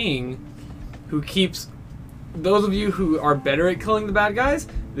the king, who keeps those of you who are better at killing the bad guys.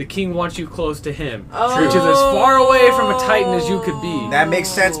 The king wants you close to him, Oh. which is as far away from a titan as you could be. That makes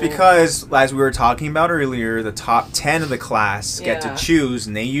sense because, as we were talking about earlier, the top 10 of the class get Yeah. to choose,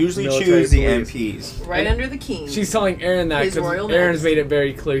 and they usually Military choose the police. MPs. Right And under the king. She's telling Aaron that His because royal Aaron's nose. made it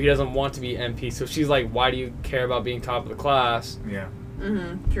very clear he doesn't want to be MP. So she's like, "Why do you care about being top of the class? Yeah.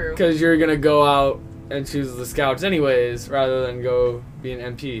 Mm-hmm. True. Because you're gonna go out and choose the scouts anyways, rather than go be an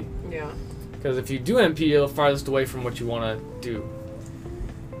MP. Yeah. Because if you do MP, you're the farthest away from what you want to do."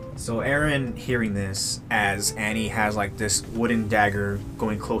 So Aaron, hearing this, as Annie has like this wooden dagger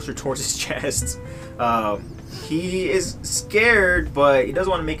going closer towards his chest, he is scared, but he doesn't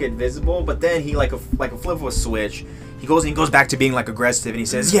want to make it visible. But then he like a flip of a switch, he goes back to being like aggressive, and he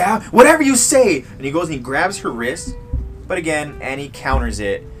says, "Yeah, whatever you say." And he goes and he grabs her wrist, but again Annie counters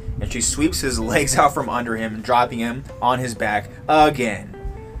it, and she sweeps his legs out from under him, dropping him on his back again.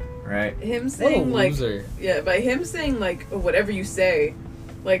 Right? Him What a saying like loser! yeah, by him saying like whatever you say,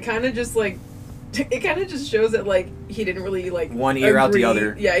 like kind of just like it kind of just shows that like he didn't really like One ear out the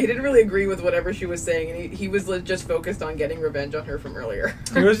other. Yeah, he didn't really agree with whatever she was saying, and he was just focused on getting revenge on her from earlier.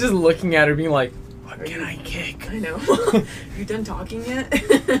 He was just looking at her, being like, "What Are can you- I kick?" I know. You done talking yet?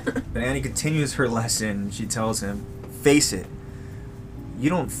 But Annie continues her lesson. She tells him, "Face it. You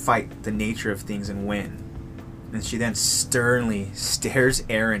don't fight the nature of things and win. And she then sternly stares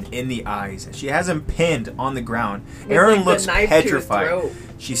Eren in the eyes. She has him pinned on the ground. With, Eren like, looks the knife to his petrified. throat.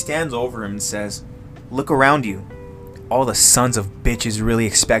 She stands over him and says, "Look around you. All the sons of bitches really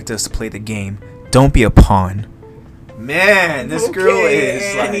expect us to play the game. Don't be a pawn." Man, this girl is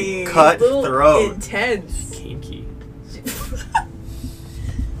Annie, like little cutthroat. intense. Kinky.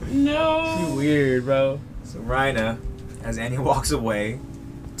 No. You weird, bro. So Rhina, as Annie walks away,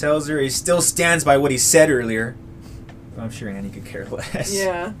 tells her he still stands by what he said earlier. I'm sure Annie could care less.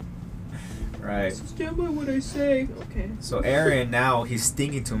 Yeah. Right. Stand by what I say. Okay. So Eren now, he's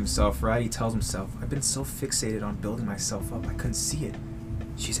thinking to himself, right? He tells himself, I've been so fixated on building myself up, I couldn't see it.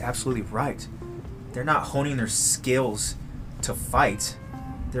 She's absolutely right. They're not honing their skills to fight.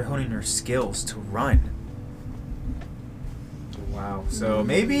 They're honing their skills to run. Wow. So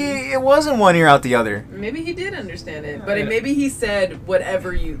maybe it wasn't one ear out the other. Maybe he did understand it, but maybe he said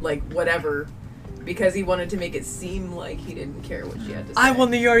whatever because he wanted to make it seem like he didn't care what she had to say. I won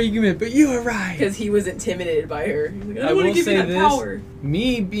the argument, but you were right. Because he was intimidated by her. He's like, I I don't want will to give you say that this. power.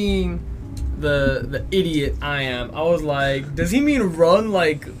 Me being the idiot I am, I was like, does he mean run,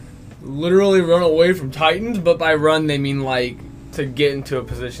 like literally run away from Titans? But by run they mean like to get into a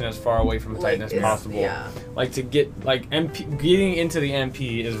position as far away from a Titan as possible. Yeah. Like to get like getting into the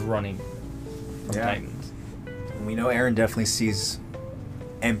MP is running from Yeah. Titans. We know Eren definitely sees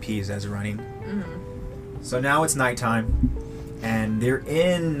MPs as running. So now it's nighttime, and they're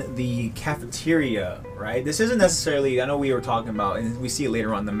in the cafeteria, right? This isn't necessarily, I know we were talking about, and we see it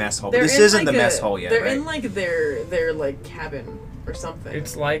later on, the mess hall, but this isn't the mess hall yet, They're right? in like their like cabin or something.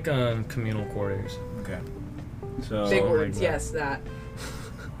 It's like communal quarters. Okay. So, big my words. God. Yes, that.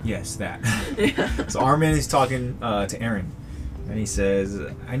 yes, that. Yeah. So Armin is talking to Eren, and he says,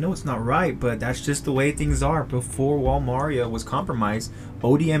 I know it's not right, but that's just the way things are. Before Walmaria was compromised,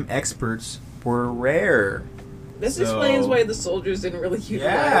 ODM experts were rare. This So- explains why the soldiers didn't really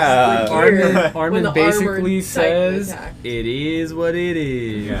utilize Yeah. the gear when Armin the basically armored Titan says, attacked. it is what it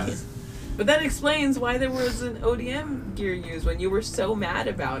is. Yeah. But that explains why there was an ODM gear used when you were so mad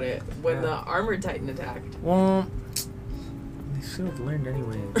about it when Yeah. the armored Titan attacked. Well, they should have learned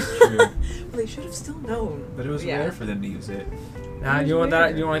anyway. True. Well, they should have still known. But it was Yeah. rare for them to use it. Now, you know what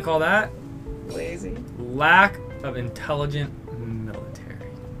that? You want to call that? Lazy. Lack of intelligent military.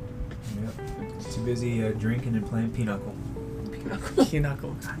 Yep. Too busy drinking and playing Pinochle.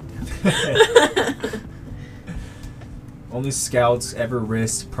 Pinochle. Goddamn. Only scouts ever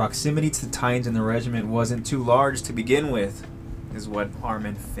risked proximity to the Titans, and the regiment wasn't too large to begin with, is what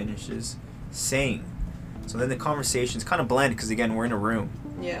Armin finishes saying. So then the conversation's kind of blended because again we're in a room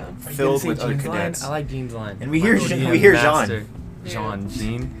Yeah. filled with other cadets, I like Jean's line. and we My hear ODM we hear master.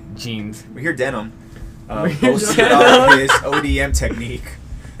 Jean. Jeans. We hear Denim We hear boasting Denim. about his ODM technique,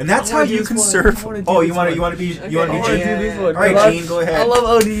 and that's I how wanna do you this one. conserve. I wanna do Oh, this you want one. to be Okay. you want to I be wanna Jean? do this one. All right, Good Jean, go ahead. I love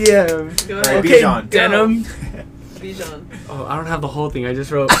ODM. Go All right, ahead. be Okay, Jean. Denim. Bijan. Oh, I don't have the whole thing. I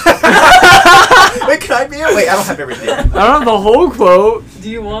just wrote. Wait, can I be it? Wait, I don't have everything. I don't have the whole quote. Do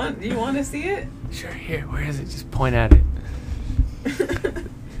you want to see it? Sure, here. Where is it? Just point at it.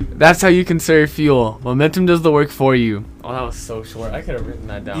 That's how you conserve fuel. Momentum does the work for you. Oh, that was so short. I could have written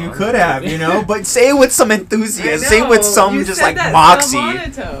that down. You could have, but say it with some enthusiasm. I Say it with know, some you just said like that moxie. so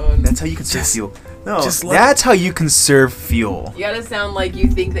monotone. That's how you conserve Just- fuel. No, just let- that's how you conserve fuel. You gotta sound like you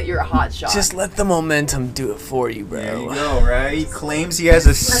think that you're a hot shot. Just let the momentum do it for you, bro. There you go, right? He claims he has a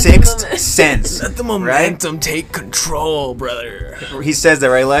the sixth moment. sense. Let the momentum take control, brother. He says that,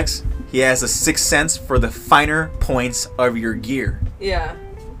 right, Lex? He has a sixth sense for the finer points of your gear. Yeah.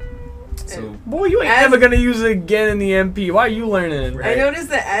 So, Boy, you ain't As- ever gonna use it again in the MP. Why are you learning? Right. I noticed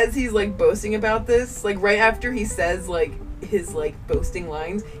that as he's like boasting about this, like right after he says like his like boasting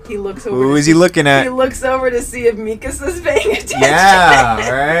lines, he looks over. who to is he looking He at? looks over to see if Mikasa's paying attention. Yeah,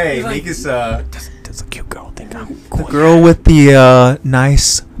 right. He's like- Mikasa, Does a cute girl think I'm the girl with the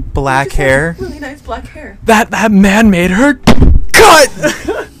nice black Mikasa's hair. Really nice black hair. That man made her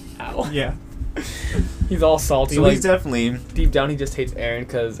cut. Ow. Yeah. He's all salty. So like, he's definitely. deep down, he just hates Aaron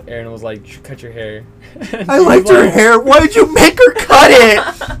because Aaron was like, "Cut your hair." I liked her hair. Why did you make her cut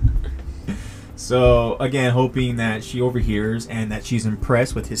it? So again, hoping that she overhears and that she's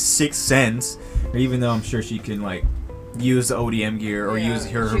impressed with his sixth sense, or even though I'm sure she can like use the ODM gear or Yeah. use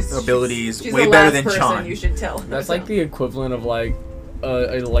her She's- abilities she's way the better last than person Sean. You should tell. That's like the equivalent of like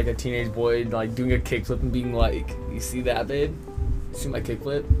a teenage boy like doing a kickflip and being like, "You see that, babe? You see my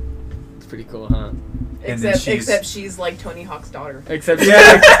kickflip? It's pretty cool, huh?" And then Except she's like Tony Hawk's daughter. Except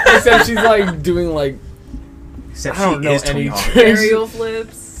Yeah. except she's like doing like Except I don't she know is Tony any Hawk. tricks. Aerial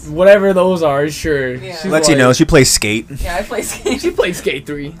flips. whatever those are, sure. Yeah. She's Lets you know she plays skate. Yeah, I play skate. She played Skate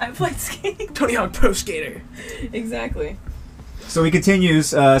 3. I played skate. Tony Hawk Pro Skater. Exactly. So he continues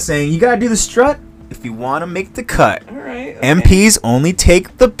saying, "You gotta do the strut if you want to make the cut. All right. Okay. MPs only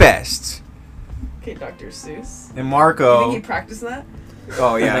take the best." Okay, Dr. Seuss. And You Marco, think he practiced that?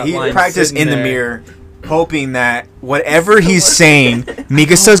 oh yeah, That he line practiced sitting in the there. mirror, hoping that whatever he's saying,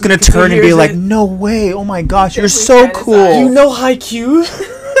 Mikasa's gonna Because he turn and be hears like, it. "No way! Oh my gosh, you're Definitely so fantasize. cool." You know Haikyuu?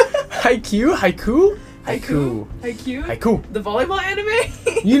 Haikyuu? Haiku? Haiku? Haiku? Haiku. The volleyball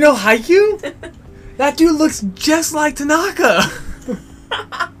anime? You know Haikyuu? That dude looks just like Tanaka.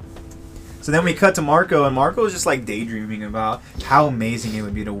 So then we cut to Marco, and Marco is just like daydreaming about how amazing it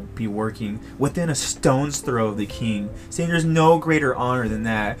would be to be working within a stone's throw of the king, saying there's no greater honor than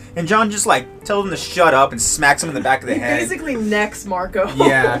that. And John just like tells him to shut up and smacks him in the back of the He head. basically necks Marco.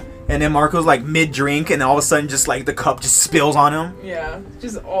 Yeah, and then Marco's like mid-drink, and all of a sudden just like the cup just spills on him. Yeah,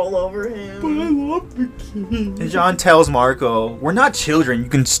 just all over him. love the king. And John tells Marco, "We're not children.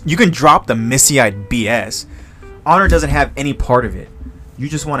 You can drop the missy-eyed BS. Honor doesn't have any part of it. You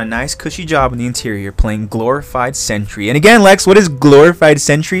just want a nice cushy job in the interior playing glorified sentry." And again, Lex, what is glorified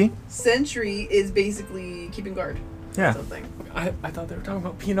sentry? Sentry is basically keeping guard. Yeah. Something. I thought they were talking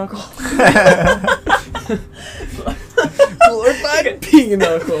about Pinochle. Glorified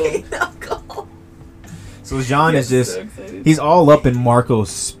Pinochle. alcohol. So John is just, So excited. he's all up in Marco's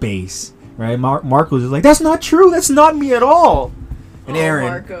space, right? Marco's just like, "That's not true. That's not me at all." And Oh, Aaron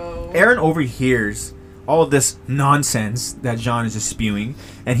Marco. overhears all of this nonsense that John is just spewing,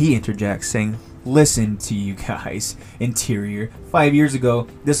 and he interjects saying, "Listen to you guys, interior. 5 years ago,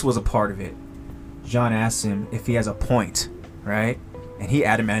 this was a part of it." John asks him if he has a point, right? And he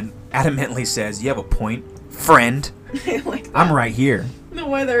adamantly says, "You have a point, friend. I like that. I'm right here." You know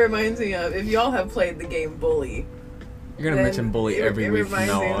why that reminds me of? If y'all have played the game Bully. You're gonna then mention Bully every week from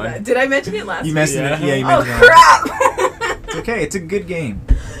reminds now me of on. that. Did I mention it last You week? mentioned it. Yeah, you Oh mentioned it. crap! It's okay. It's a good game.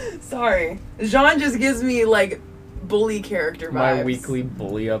 Sorry. Jean just gives me like bully character vibes. My weekly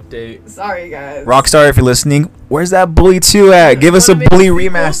Bully update. Sorry guys. Rockstar, if you're listening, where's that Bully 2 at? Give us a Wanna make Bully sequel,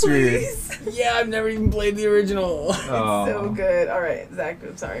 remaster. please? Yeah, I've never even played the original. It's so good. All right, Zach.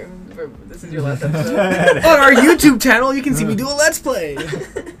 I'm sorry. This is your last episode. On our YouTube channel, you can see me do a Let's Play.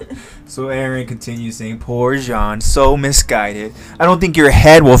 So Aaron continues saying, "Poor Jean, so misguided. I don't think your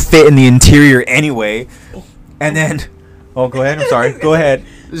head will fit in the interior anyway." And then, oh, go ahead. I'm sorry. Go ahead.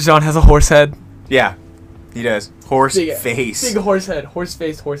 Jean has a horse head. Yeah, he does. Horse Big face. Big horse head. Horse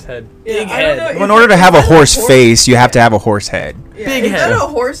face, horse head. Yeah, Big I don't know, head. Well, in is order that- to have a is that horse face, you have to have a horse head. Yeah, Big is head. that a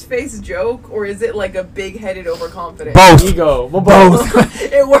horse face joke or is it like a big-headed overconfident? Both. Ego. Well, Both.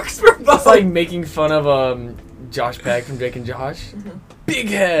 It works for both. It's like making fun of Josh Peck from Drake and Josh. Big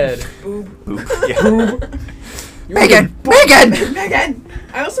head. Boob. Boop. Yeah. Megan. Megan. Megan.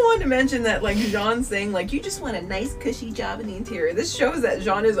 I also wanted to mention that like Jean saying like you just want a nice cushy job in the interior. This shows that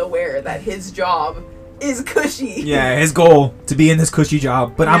Jean is aware that his job is cushy. Yeah, his goal to be in this cushy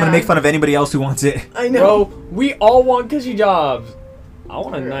job, but I'm gonna Yeah. make fun of anybody else who wants it. I know. Bro, we all want cushy jobs. I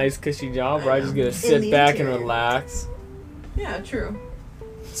want a True. nice cushy job where I just get to In sit the back and interior. relax. Yeah, true.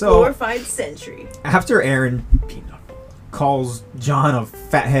 So Glorified sentry. after Aaron calls John a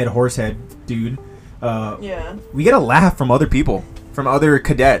fathead horsehead dude, Yeah. we get a laugh from other people, from other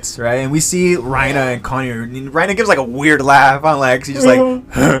cadets, right? And we see Rhina and Connie. And Rhina gives like a weird laugh on Lex. He's just like,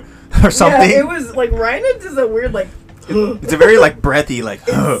 or something. Yeah, it was like Rhina does a weird like. It's a very like breathy, like.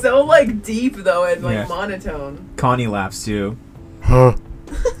 It's so like deep though and like Yeah. monotone. Connie laughs too.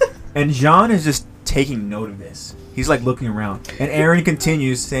 And John is just taking note of this. He's like looking around. And Aaron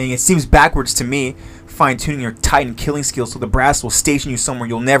continues saying, "It seems backwards to me, fine-tuning your Titan killing skills so the brass will station you somewhere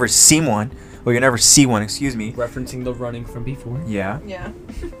you'll never see one. Or you'll never see one, excuse me." Referencing the running from before. Yeah. Yeah.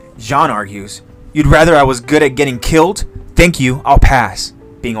 John argues, "You'd rather I was good at getting killed? Thank you, I'll pass."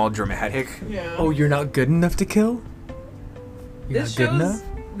 Being all dramatic. Yeah. Oh, you're not good enough to kill? You're This not good shows enough?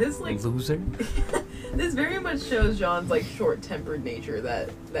 this like Loser. this very much shows John's like short-tempered nature that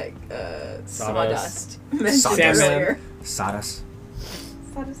Sawdust mentioned Sawdust. earlier. Sadas.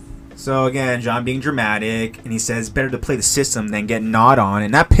 Sawdust. So again, John being dramatic, and he says better to play the system than get gnawed on,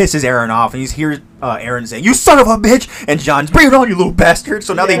 and that pisses Aaron off. And you hear Aaron saying, "You son of a bitch!" And John's, "Bring it on, you little bastard!"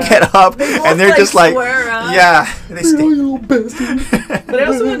 So now they Yeah. get up, They both, and they're just like, swear around. "Yeah." And they stay. you little bastard. But I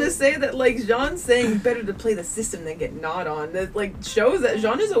also want to say that like Jean's saying better to play the system than get gnawed on. That like shows that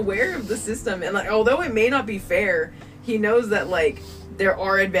Jean is aware of the system, and like although it may not be fair, he knows that like there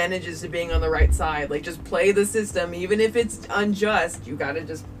are advantages to being on the right side. Like just play the system, even if it's unjust. You gotta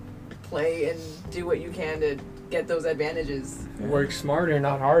just play and do what you can to get those advantages. Work smarter,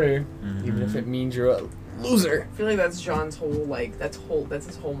 not harder. Mhm. Even if it means you're Loser. I feel like that's John's whole that's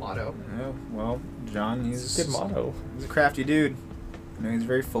his whole motto. Oh, well, John, he's Good motto. He's a crafty dude. You know, he's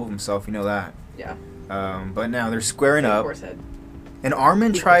very full of himself. You know that. Yeah. But now they're squaring Of up, course, head. and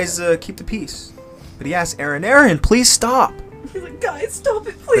Armin tries to keep the peace, but he asks Aaron, please stop. He's like, guys, stop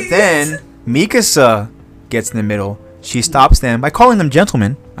it, please. But then Mikasa gets in the middle. She stops them by calling them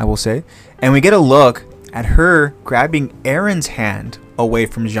gentlemen, I will say, and we get a look at her grabbing Aaron's hand away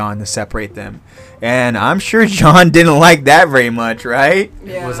from John to separate them. And I'm sure John didn't like that very much, right?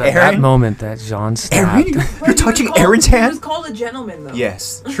 Yeah. It was at Aaron? that moment that John Aaron, snapped. you're But he touching was called- Aaron's He hand? was called a gentleman, though.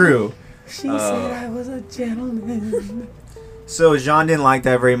 Yes, true. She Uh, said I was a gentleman. So John didn't like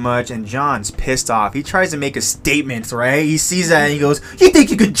that very much, and John's pissed off. He tries to make a statement, right? He sees that and he goes, "You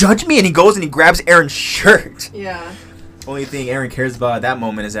think you could judge me?" And he goes and he grabs Aaron's shirt. Yeah. Only thing Aaron cares about at that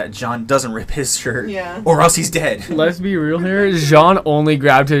moment is that John doesn't rip his shirt, Yeah. or else he's dead. Let's be real here. Jean only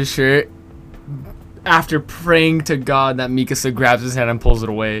grabbed his shirt after praying to God that Mikasa grabs his hand and pulls it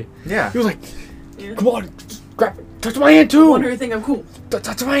away. Yeah. He was like, Yeah. "Come on, grab it. Touch my hand too. Wonder you think I'm cool.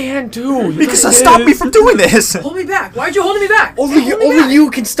 Touch my hand too." Mikasa, stop me from doing this. Hold me back. Why'd you hold me back? Only Hold me only back. you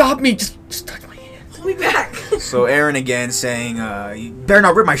can stop me. Just touch my hand. Hold me back. So Aaron again saying, "You better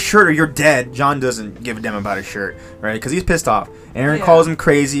not rip my shirt or you're dead." John doesn't give a damn about his shirt, right? Because he's pissed off. Aaron Yeah. calls him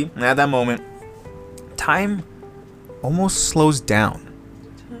crazy, and at that moment, time almost slows down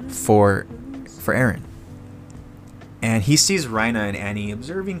for Aaron. And he sees Raina and Annie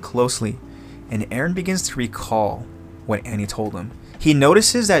observing closely, and Aaron begins to recall what Annie told him. He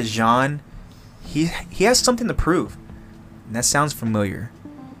notices that Jean, he has something to prove, and that sounds familiar.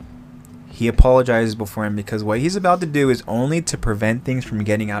 He apologizes before him because what he's about to do is only to prevent things from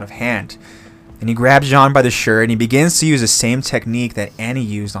getting out of hand. And he grabs Jean by the shirt and he begins to use the same technique that Annie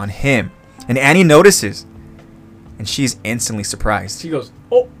used on him. And Annie notices, and she's instantly surprised. She goes,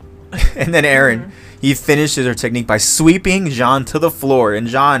 "Oh." And then Aaron, he finishes her technique by sweeping Jean to the floor, and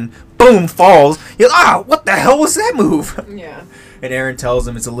Jean, boom, falls. He's like, what the hell was that move? Yeah. And Aaron tells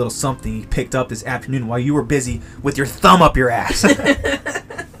him it's a little something he picked up this afternoon while you were busy with your thumb up your ass.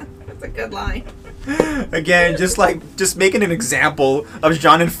 That's a good line. Again, just making an example of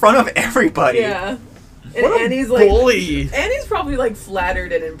Jean in front of everybody. Yeah. And What a Annie's like, bully. Annie's probably like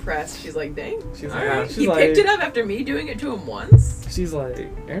flattered and impressed. She's like, dang. She's All like, right. she's He like- picked it up after me doing it to him once. She's like,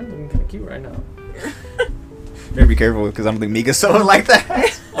 "Aaron's looking kind of cute right now." Better be careful because I don't think Mika's so like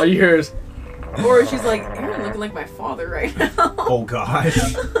that. All you hear is, Or she's like, Aaron looking like my father right now. Oh gosh.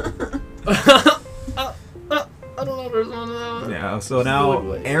 I don't understand. Yeah, so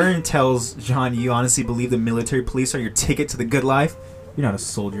now Aaron tells Jean, you honestly believe the military police are your ticket to the good life? You're not a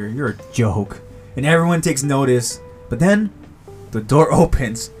soldier, you're a joke. And everyone takes notice. But then, the door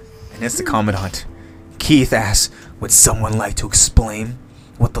opens, and it's the Commandant. Keith asks, would someone like to explain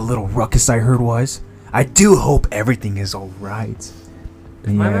what the little ruckus I heard was? I do hope everything is alright. If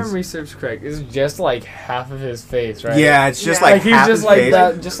my memory serves correct, it's just like half of his face, right? Yeah, it's just Yeah. like Like, he's half just his like face.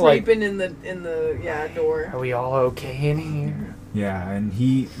 that, just like, Creeping in the door. "Are we all okay in here?" Yeah, and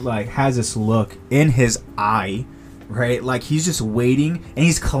he like has this look in his eye, right? Like he's just waiting and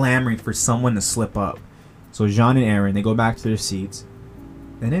he's clamoring for someone to slip up. So Jean and Aaron, they go back to their seats.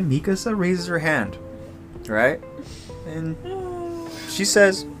 And then Mikasa raises her hand, right? And she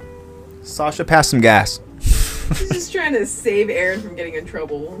says, Sasha, pass some gas. She's just trying to save Aaron from getting in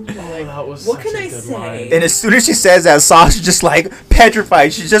trouble. She's like, that was what such can a I good say? line. And as soon as she says that, Sasha's just like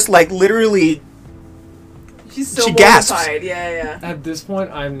petrified. She's just like literally, She's so she gasps. mortified. Yeah. At this point,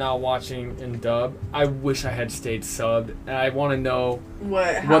 I'm not watching in dub. I wish I had stayed subbed, and I want to know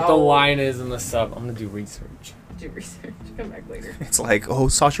What what the line is in the sub. I'm gonna do research. Do research. Come back later. it's like, oh,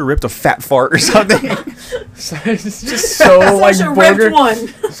 Sasha ripped a fat fart or something. So it's just so like Sasha burger. ripped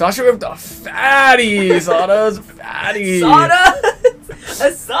one. Sasha ripped a fatty. Sada's fatty. Sada.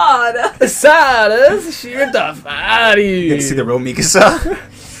 A Sada. Sada's. She ripped a fatty. You get to see the real Mikasa.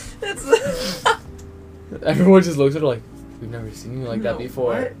 That's. Everyone just looks at her like, we've never seen you like that No,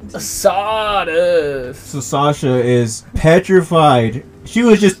 before. what? Sada's. So Sasha is petrified. She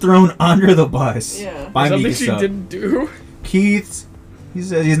was just thrown under the bus Yeah. by Something she Mikasa. didn't do. Keith, he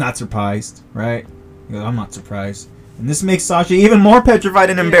says he's not surprised, right? He goes, I'm not surprised. And this makes Sasha even more petrified. Petrified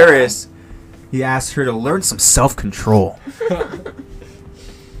and embarrassed. He asked her to learn some self-control.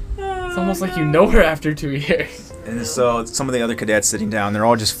 It's almost like you know her after 2 years. And so some of the other cadets sitting down, they're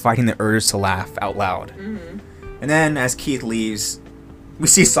all just fighting the urge to laugh out loud. Mm-hmm. And then as Keith leaves, we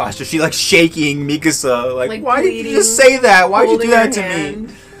see Sasha. She like shaking Mikasa. Like, Like why did you bleeding, just say that? Why did you do holding her that to me?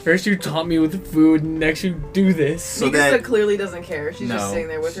 hand. First you taunt me with food, next you do this. So Mikasa then- clearly doesn't care. She's No, just sitting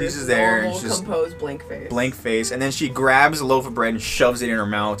there with her she's just there, normal, she's just composed, blank face. Blank face, and then she grabs a loaf of bread and shoves it in her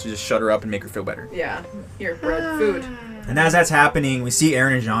mouth to just shut her up and make her feel better. Yeah. Here, bread, food. And as that's happening, we see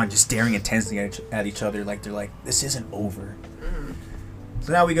Eren and Jean just staring intensely at each other, like they're like, "This isn't over." Mm.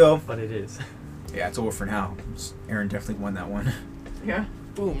 So now we go. But it is. Yeah, it's over for now. Eren definitely won that one. Yeah.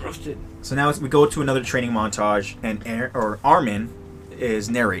 Boom, roasted. So now we go to another training montage, and Armin is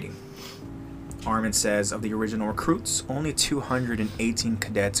narrating. Armin says, of the original recruits, only 218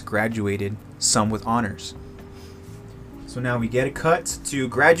 cadets graduated, some with honors. So now we get a cut to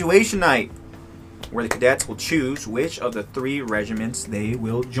graduation night, where the cadets will choose which of the 3 regiments they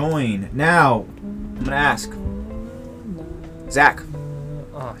will join. Now, I'm going to ask, Zach,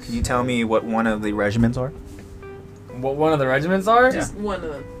 Oh, can you tell me what one of the regiments are? what one of the regiments are? Just one of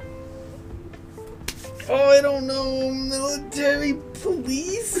them. Oh, I don't know. Military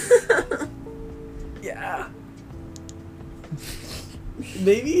police? Yeah.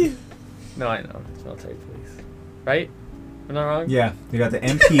 Maybe? No, I know. It's military police. Right? Am I wrong? Yeah, we got the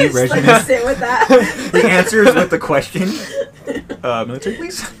MP Just let me regiment. sit with that. The answer is with the question. Military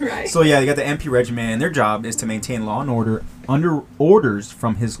police? Right. So yeah, they got the MP regiment, and their job is to maintain law and order under orders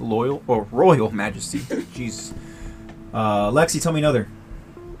from His Royal Majesty. Jeez. Lexi, tell me another.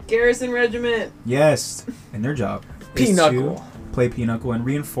 Garrison Regiment. Yes, and their job is Pinochle. to play Pinochle and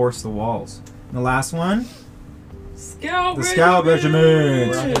reinforce the walls. And the last one, Scout the Regiment. Scout Regiment.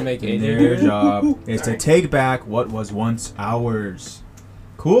 We're not gonna make And any their job is to Sorry. take back what was once ours.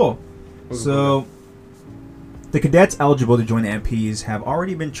 Cool. So, the cadets eligible to join the MPs have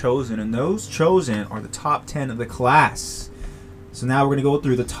already been chosen, and those chosen are the top 10 of the class. So now we're going to go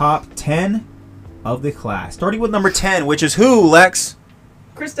through the top 10 of the class. Starting with number 10, which is who, Lex?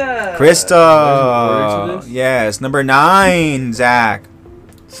 Krista. There's words Krista. for this? Yes. Number 9, Zach.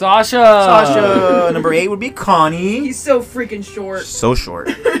 Sasha! Sasha. Number 8 would be Connie. He's so freaking short. So short.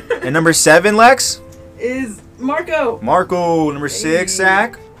 And number 7, Lex? Is Marco. Marco. Number 6, Hey.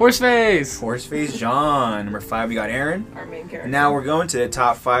 Zach. Horseface! Horseface John. Number 5, we got Aaron. Our main character. And now we're going to the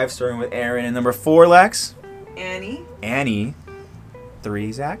top 5, starting with Aaron. And number 4, Lex. Annie. Annie.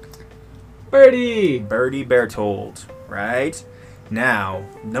 3, Zach. Birdie! Birdie Bertold. Right? Now,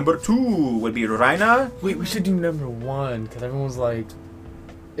 number 2 would be Raina. Wait, we should do number 1, because everyone's like,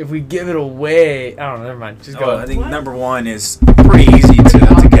 if we give it away... I don't know, never mind. Just go. Oh, I think What? number 1 is pretty easy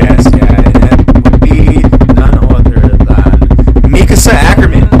to guess. Yeah, and that would be none other than Mikasa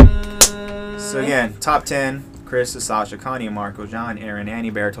Ackerman. So again, top 10, Chris, Sasha, Connie, Marco, John, Aaron, Annie,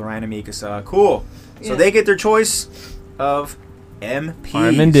 Bertold, Raina, Mikasa. Cool. So Yeah. they get their choice of MPs.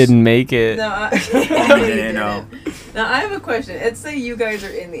 Armin didn't make it. No, Oh, he didn't know. Now I have a question. Let's say you guys are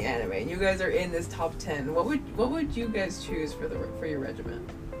in the anime. And you guys are in this top 10. What would you guys choose for your regiment?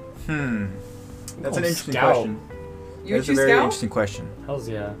 That's an interesting Scout. question. You would That's a choose very Scout? interesting question. Hells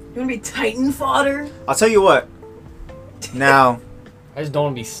yeah. You want to be Titan fodder? I'll tell you what. Now, I just don't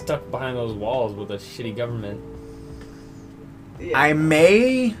want to be stuck behind those walls with a shitty government. Yeah. I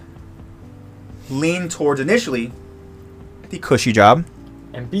may lean towards initially the cushy job,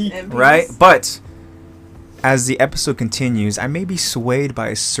 MP. MPs? right? But as the episode continues, I may be swayed by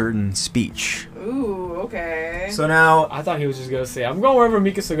a certain speech. Ooh, okay. So now, I thought he was just gonna say, I'm going wherever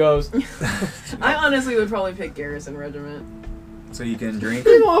Mikasa goes. I honestly would probably pick Garrison Regiment. so you can drink.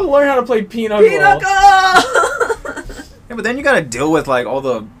 You want to learn how to play Pinochle. Pinochle! Yeah, but then you gotta deal with like all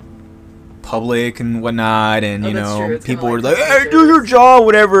the public and whatnot, and Oh, you that's know, true. It's people kinda were like like, the "Hey, do your job,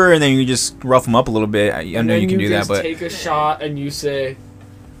 whatever," and then you just rough them up a little bit. I And know then you can do that, just but take a shot and you say,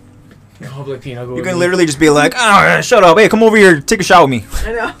 I'll play Pinochle. you with can me. literally just be like, "Oh, shut up! Hey, come over here, take a shot with me,"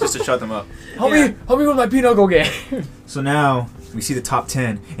 I know. just to shut them up. help Yeah. me with my Pinochle game. So now we see the top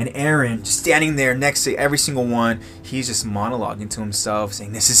 10, and Aaron Just standing there next to every single one, he's just monologuing to himself,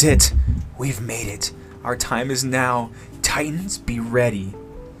 saying, "This is it. We've made it. Our time is now. Titans, be ready."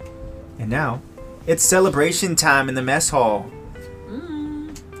 and now It's celebration time in the mess hall.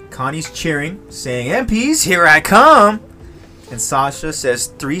 Mm. Connie's cheering, saying, "MPs, here I come." And Sasha says,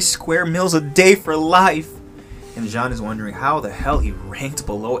 3 square meals a day for life. And Jean is wondering how the hell he ranked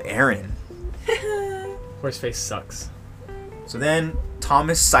below Aaron. Horseface sucks. So then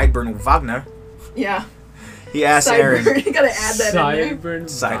Thomas Sideburn Wagner, Yeah. he asks Aaron, Sideburn. You gotta add that in Sideburn.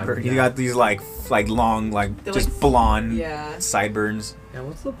 Sideburn, he got these like long, They're just like- blonde there. Yeah. sideburns. Yeah,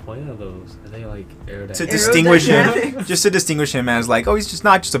 what's the point of those? Are they like aerodynamic? To distinguish him, Aerodynamics. just to distinguish him as like, oh, he's just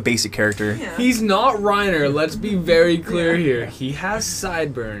not just a basic character. Yeah. He's not Reiner. Let's be very clear Yeah. here. He has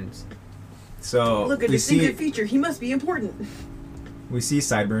sideburns. so Look, a we distinctive see feature. He must be important.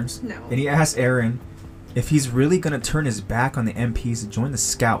 sideburns, No. and he asks Aaron if he's really gonna turn his back on the MPs to join the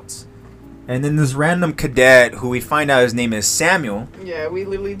Scouts. And then this Random cadet who we find out his name is Samuel. Yeah, we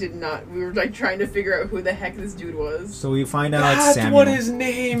literally did not. We were like trying to figure out who the heck this dude was. So we find out That's Samuel. what his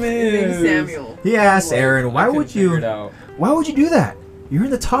name His name's is. Samuel. He asks Aaron, I why couldn't would figure it you out. do that? You're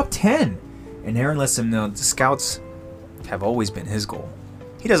in the top 10. And Aaron lets him know the Scouts have always been his goal.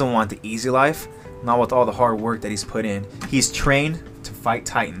 He doesn't want the easy life, not with all the hard work that he's put in. He's trained to fight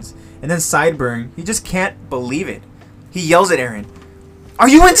Titans. And then Sideburn, he just can't believe it. He yells at Aaron, "Are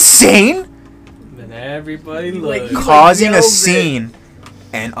you insane?" Then everybody Like, looks. he- Causing a yells it. scene.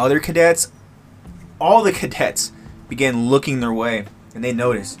 And other cadets, all the cadets, begin looking their way. And they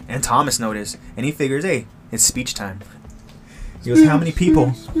notice. And Thomas noticed. And he figures, hey, it's speech time. He goes, how many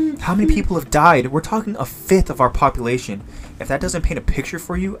people have died? We're talking a fifth of our population. If that doesn't paint a picture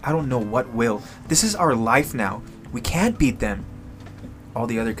for you, I don't know what will. This is our life now. We can't beat them. All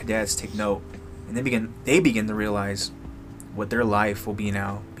the other cadets take note. And they begin to realize what their life will be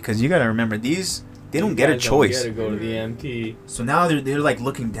now. Because you gotta remember, they don't get a choice. Don't get to go to the MP. So now they're like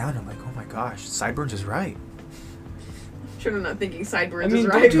looking down. I'm like, oh my gosh, Sideburns is right. Sure, I'm not thinking Sideburns I mean,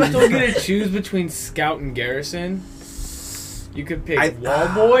 is right. don't get to choose between Scout and Garrison. You could pick I- Wall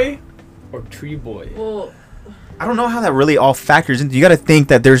Boy or Tree Boy. Well, I don't know how that really all factors into. You got to think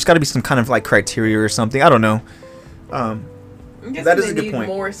that there's got to be some kind of like criteria or something. I don't know. I'm guessing That is they a good need point.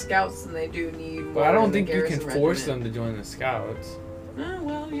 more scouts than they do need more But I don't in the think you can Garrison force regiment. them to join the Scouts.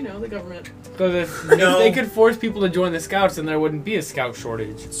 Well, you know, the government. Because if No. they could force people to join the Scouts, then there wouldn't be a Scout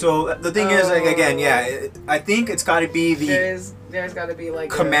shortage. So the thing is, like, again, yeah, I think it's got to be the There's got to be like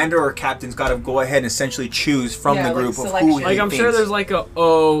commander or captain's got to go ahead and essentially choose from Yeah, the like group of selection. who he Like, I'm sure thinks. there's like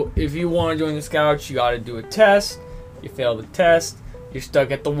if you want to join the Scouts, you got to do a test. You fail the test, you're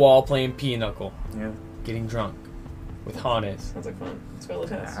stuck at the wall playing pinochle, Yeah. getting drunk with Hannes. Sounds like fun. Let's go to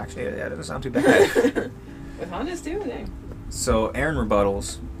the test. Actually, yeah, that doesn't sound too bad. With Hondas too, dang. So Aaron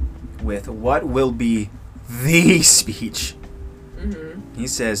rebuttals with what will be the speech. Mm-hmm. He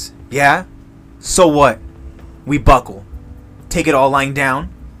says, "Yeah, so what? We buckle. Take it all lying down.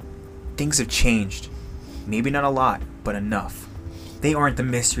 Things have changed. Maybe not a lot, but enough. They aren't the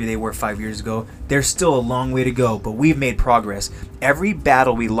mystery they were 5 years ago. There's still a long way to go, but we've made progress. Every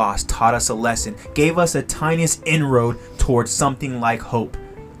battle we lost taught us a lesson, gave us a tiniest inroad towards something like hope.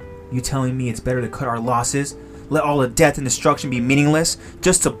 You telling me it's better to cut our losses? Let all the death and destruction be meaningless,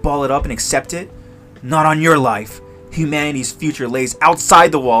 just to ball it up and accept it? Not on your life. Humanity's future lays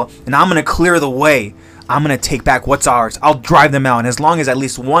outside the wall, and I'm gonna clear the way. I'm gonna take back what's ours. I'll drive them out, and as long as at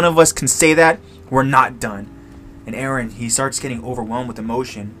least one of us can say that, we're not done." And Aaron, he starts getting overwhelmed with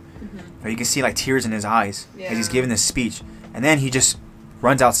emotion. Or you can see like tears in his eyes as he's Yeah. giving this speech. And then he just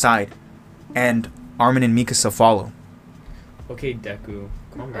runs outside, and Armin and Mikasa follow. Okay, Deku,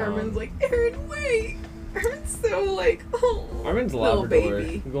 calm down. Armin's like, Aaron, wait. Armin's so like, oh. Armin's a little Labrador,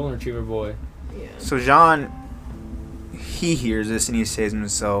 baby. Golden Retriever boy. Yeah. So Jean, he hears this and he says to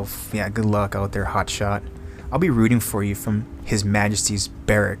himself, "Yeah, good luck out there, hotshot. I'll be rooting for you from His Majesty's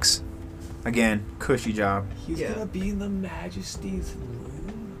barracks." Again, cushy job. He's Yeah. gonna be in the Majesty's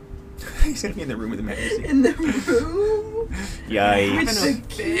room. He's gonna be in the room with the Majesty. In the room. Yikes. With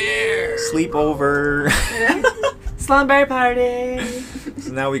the bear. Sleepover. Slumber party.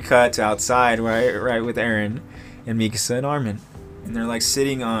 So now we cut to outside, right with Aaron and Mikasa and Armin. And they're like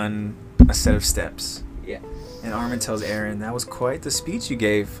sitting on a set of steps. Yeah. And Armin tells Aaron, "That was quite the speech you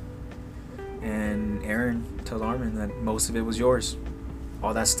gave." And Aaron tells Armin that most of it was yours.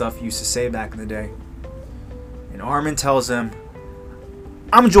 All that stuff you used to say back in the day. And Armin tells him,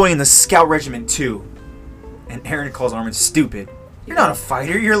 "I'm joining the Scout Regiment too." And Aaron calls Armin stupid. "You're not a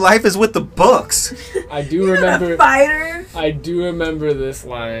fighter. Your life is with the books." I do You're not remember. a fighter. I do remember this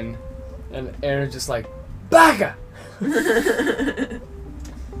line, and Aaron's just like, "Baka."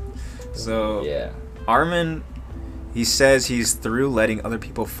 So Yeah. Armin, he says he's through letting other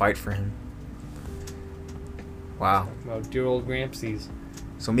people fight for him. Wow. About dear old Grampsies.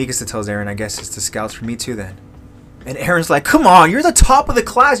 So Mikasa tells Aaron, "I guess it's the Scouts for me too then." And Aaron's like, "Come on, you're the top of the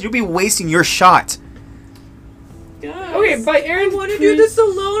class. You'll be wasting your shot." Guys, Okay, by Aaron's I want to do this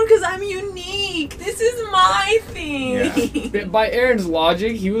alone because I'm unique. This is my thing. By Aaron's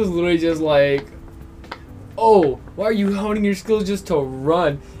logic, he was literally just like, "Oh, why are you honing your skills just to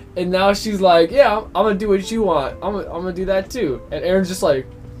run?" And now she's like, "Yeah, I'm gonna do what you want. I'm gonna do that too." And Aaron's just like,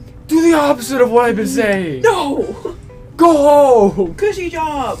 "Do the opposite of what I've been saying. No, Go home." cushy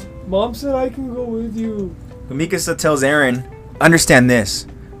job. Mom said I can go with you. But Mikasa tells Aaron, "Understand this.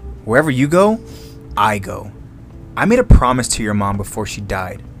 Wherever you go, I go. I made a promise to your mom before she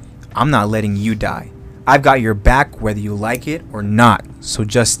died. I'm not letting you die. I've got your back whether you like it or not, so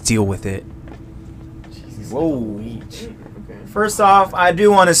just deal with it." Whoa. Okay. First off, I do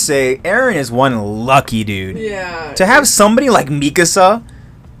want to say Eren is one lucky dude. Yeah. To have somebody like Mikasa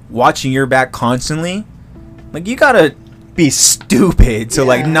watching your back constantly, like you gotta be stupid to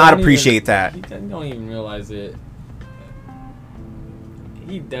like Yeah. not Don't appreciate even, that. He don't even realize it.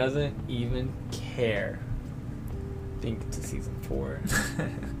 He doesn't even care. Think to season 4.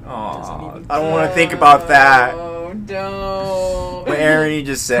 Aw, I don't want to think about that. Oh, don't. But Eren, he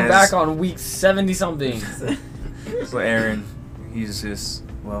just Come says. back on week 70 something. So Eren, he's just,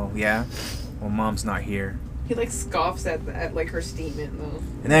 well, yeah. Well, mom's not here. He like scoffs at like her statement though.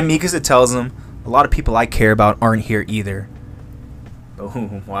 And then Mikasa tells him, a lot of people I care about aren't here either.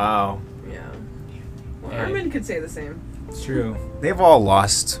 Oh, wow. Yeah. Well, Hey. Armin could say the same. It's true. They've all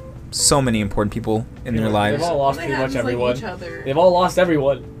lost so many important people in their They've lives. all lost They pretty have much is, like, everyone. each other. They've all lost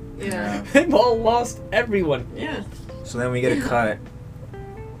everyone. Yeah. They've all lost everyone. Yeah. So then we get a cut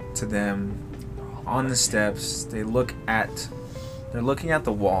to them on the steps. They're looking at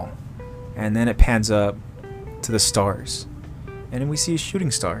the wall, and then it pans up to the stars, and then we see a shooting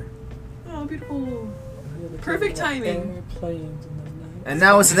star. Oh, beautiful. Perfect timing. And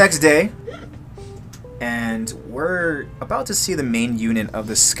now it's the next day, and we're about to see the main unit of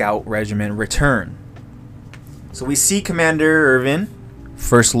the Scout Regiment return. So we see Commander Irvin.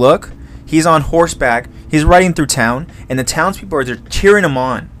 First look, he's on horseback. He's riding through town, and the townspeople are just cheering him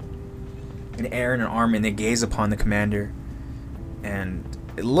on. And Eren and Armin, they gaze upon the commander, and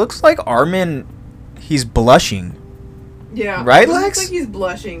it looks like Armin, he's blushing. Yeah. Right, It looks Lex? like he's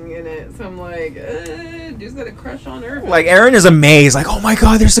blushing in it. So I'm like, dude's got a crush on Irvin. Like Eren is amazed, like, oh my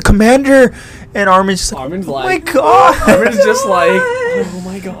god, there's the commander, and Armin's just like, Armin's oh like, my god. Armin's just like, oh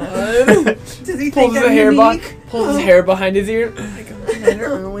my god. Does he Pulls think his I'm hair unique? pulls his hair behind his ear. Oh my god, Commander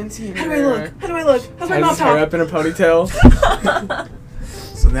Irwin's here. How do I look? How do I look? How's my Ties mouth his hair talk? up in a ponytail.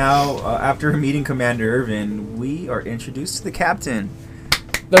 So now, after meeting Commander Irvin, we are introduced to the captain.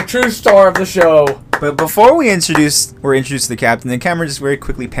 The true star of the show. But before we're introduced to the captain, the camera just very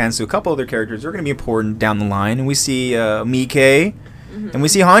quickly pans to a couple other characters who are going to be important down the line. And we see Mike, and we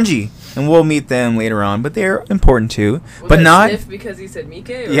see Hanji. And we'll meet them later on, but they're important too. Was but that not... sniff because he said Mike,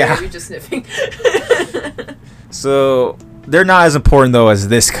 or Yeah. are you just sniffing? So, they're not as important, though, as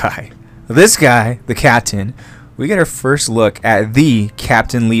this guy. This guy, the captain, we get our first look at the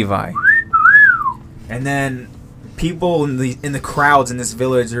Captain Levi. And then people in the crowds in this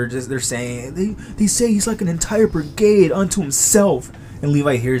village are just, they're saying, they say he's like an entire brigade unto himself. And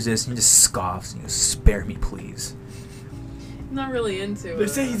Levi hears this and he just scoffs. And he goes, spare me, please. Not really into They it.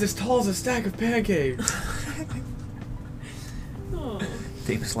 say he's as tall as a stack of pancakes. Oh.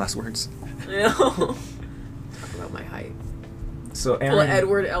 Famous last words. Yeah. Talk about my height. So Well, Aaron,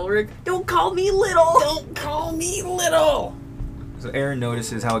 Edward Elric. Don't call me little. Don't call me little. So Aaron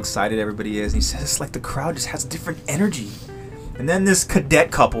notices how excited everybody is, and he says, like, the crowd just has different energy. And then this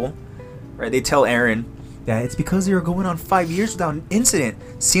cadet couple, right, they tell Aaron that it's because they were going on 5 years without an incident.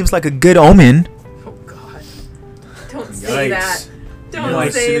 Seems like a good omen. Oh God. Don't say that. Don't Like,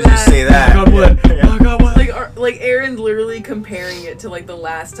 as say soon as that. you say that. Oh god, what? Yeah. Oh god, what? Like Aaron's literally comparing it to like the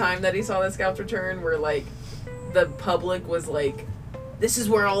last time that he saw the Scouts return, where like the public was like, "This is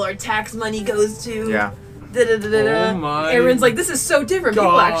where all our tax money goes to." Yeah. Da-da-da-da-da. Oh my Aaron's like, "This is so different.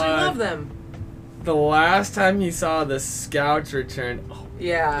 People God. actually love them." The last time he saw the Scouts return, oh,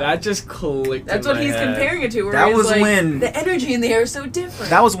 Yeah. that just clicked. That's in what my he's head. comparing it to. Where That he's was like, when- the energy in the air is so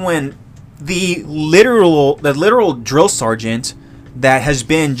different. That was when the literal drill sergeant that has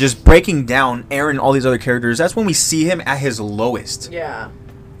been just breaking down Aaron and all these other characters, that's when we see him at his lowest. Yeah.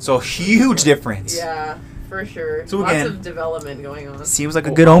 So huge difference. Yeah. For sure. So Lots again- of development going on. Seems like a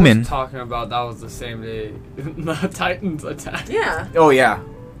What good I was omen. talking about that was the same day the Titans attacked. Yeah. Oh yeah.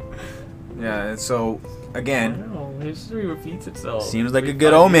 Yeah, so again, Wow, history repeats itself. Seems like a 35 good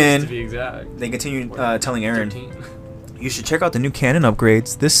years omen. To be exact. they continue telling Aaron, 13. you should check out the new cannon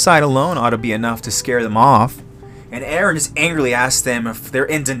upgrades. This side alone ought to be enough to scare them off. And Aaron just angrily asks them if they're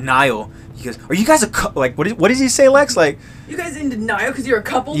in denial. He goes, "Are you guys like what does he say, Lex? Like, You guys in denial because you're a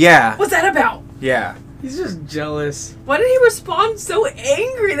couple? yeah, What's that about? yeah." He's just jealous. Why did he respond so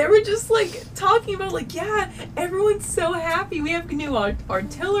angry? They were just like talking about like, yeah, everyone's so happy. We have new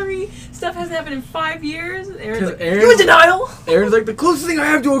artillery. Stuff hasn't happened in 5 years. And Aaron's 'Cause like, Aaron- you in denial? Aaron's like, the closest thing I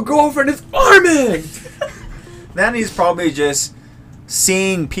have to a girlfriend is Armin! Then he's probably just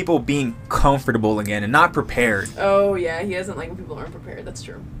seeing people being comfortable again and not prepared. Oh yeah, he doesn't like when people aren't prepared. That's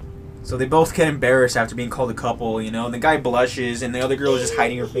true. So they both get embarrassed after being called a couple, you know. And the guy blushes, and the other girl is just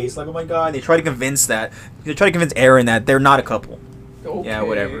hiding her face, like, "Oh my god!" And they try to convince Aaron that they're not a couple. Okay. Yeah,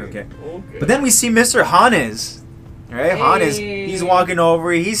 whatever. Okay. But then we see Mr. Hannes. Right, Hey. Hannes. He's walking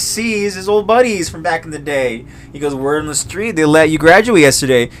over. He sees his old buddies from back in the day. He goes, word on the street, they let you graduate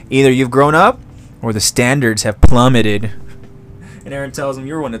yesterday. Either you've grown up or the standards have plummeted. And Aaron tells him,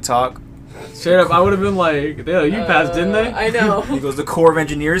 you're one to talk. Straight up, I would have been like, they let you pass, didn't they? I know. He goes, the Corps of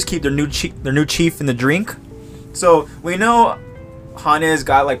Engineers keep their new chief in the drink. So we know Hannes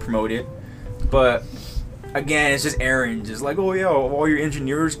got like promoted, but again, it's just Aaron, just like, oh yeah, all your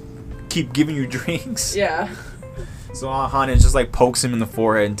engineers keep giving you drinks. Yeah. So Hannes just like pokes him in the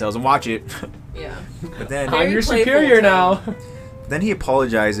forehead and tells him, watch it. Yeah. But then I'm your Very playful superior tone. now. Then he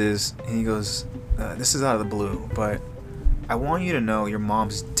apologizes and he goes, this is out of the blue, but I want you to know your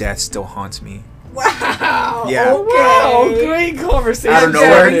mom's death still haunts me. Wow. Yeah. Okay. Wow, great conversation. I don't know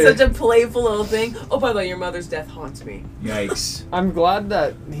where it It's such a playful little thing. Oh, by the way, your mother's death haunts me. Yikes. I'm glad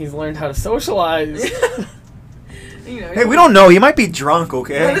that he's learned how to socialize. You know. Hey, we don't know. He might be drunk, I was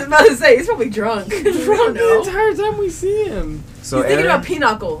okay? about to say he's probably drunk. We don't the know. entire time we see him. So He's thinking Aaron, about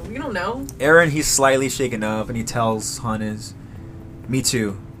Pinochle. You don't know. Aaron, he's slightly shaken up and he tells Hannes, me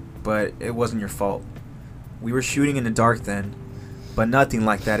too, but it wasn't your fault. We were shooting in the dark then, but nothing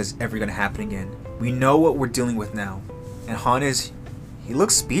like that is ever going to happen again. We know what we're dealing with now. And Hannes, he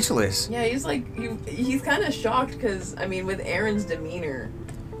looks speechless. Yeah, he's like he's kind of shocked because I mean, with Aaron's demeanor,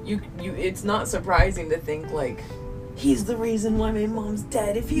 you it's not surprising to think like he's the reason why my mom's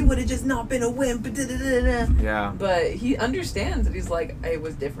dead. If he would have just not been a wimp, da-da-da-da. Yeah. But he understands that he's like, it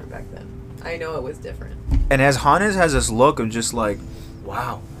was different back then. I know it was different. And as Hannes has this look of just like,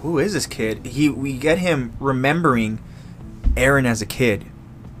 wow, who is this kid? We get him remembering Aaron as a kid,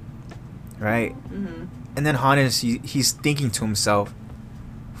 right? Mm-hmm. And then Hannes, he's thinking to himself,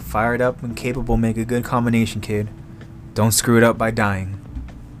 fired up and capable make a good combination, kid. Don't screw it up by dying.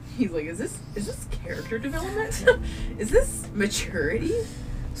 He's like, is this character development? Is this maturity?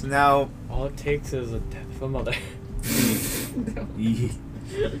 So now, All it takes is a death of a mother.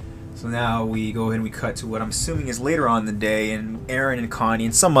 so now we go ahead and we cut to what I'm assuming is later on in the day, and Aaron and Connie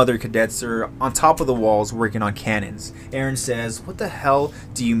and some other cadets are on top of the walls working on cannons. Aaron says, what the hell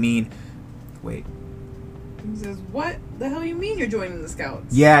do you mean? Wait. He says, what the hell you mean you're joining the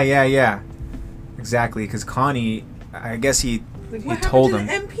Scouts? Yeah. Exactly, because Connie, I guess he Like, what told happened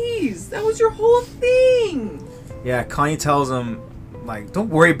him. to the MPs? That was your whole thing. Yeah, Connie tells him, like, don't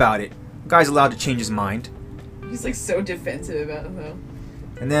worry about it. The guy's allowed to change his mind. He's like so defensive about it though.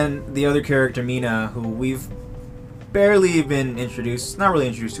 And then the other character, Mina, who we've barely been introduced, not really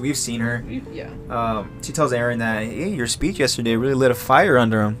introduced to, we've seen her. Yeah. She tells Aaron that, hey, your speech yesterday really lit a fire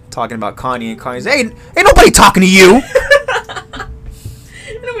under him, talking about Connie, and Connie's, hey, ain't nobody talking to you!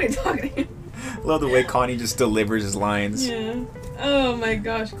 Nobody talking to him. Love the way Connie just delivers his lines. Yeah. Oh my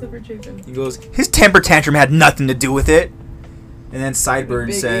gosh, Clifford Chapin. He goes, his temper tantrum had nothing to do with it. And then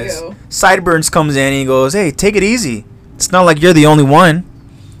Sideburns Big says, ego. Sideburns comes in and he goes, hey, take it easy. It's not like you're the only one.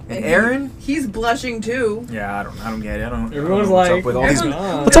 And Aaron? He's blushing too. Yeah, I don't get it. I don't Everyone's know what's like, up with all these.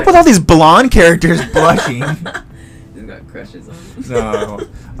 everyone- What's up with all these blonde characters blushing? He's got crushes on him.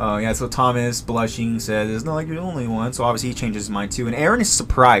 No. Yeah, so Thomas, blushing, says, it's not like you're the only one. So obviously he changes his mind too. And Aaron is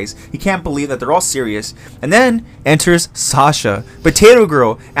surprised. He can't believe that they're all serious. And then enters Sasha, Potato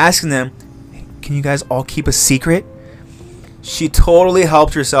Girl, asking them, hey, can you guys all keep a secret? She totally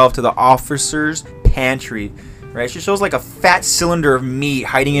helped herself to the officer's pantry. Right? She shows like a fat cylinder of meat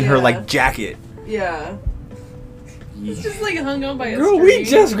hiding in her Yeah. like jacket. Yeah. He's just like hung on by a Girl, string. we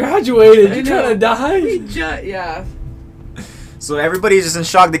just graduated. I You know. trying to die? Yeah. So everybody's just in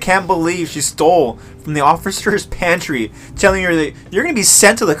shock. They can't believe she stole from the officer's pantry, telling her that you're going to be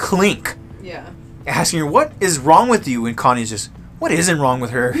sent to the clink. Yeah. Asking her, what is wrong with you? And Connie's just, what isn't wrong with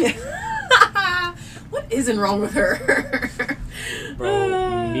her? What isn't wrong with her?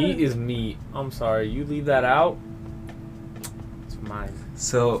 Bro, meat is meat. I'm sorry. You leave that out, it's mine.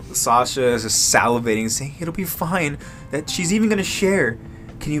 So Sasha is just salivating, saying it'll be fine. That she's even going to share.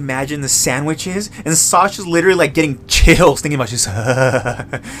 Can you imagine the sandwiches? And Sasha's literally like getting chills thinking about just.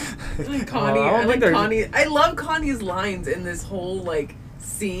 Like Connie, I don't I think like they're- Connie. I love Connie's lines in this whole like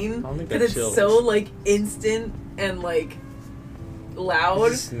scene I don't think because they're it's chills. so like instant and like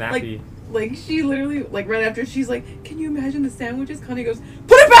loud. It's snappy. Like she literally like right after she's like, "Can you imagine the sandwiches?" Connie goes,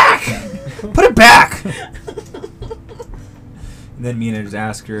 "Put it back!" Put it back! And then Mina just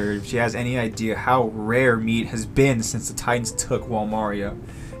asks her if she has any idea how rare meat has been since the Titans took Walmaria.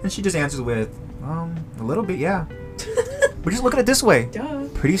 And she just answers with, a little bit, yeah. But just look at it this way. Duh.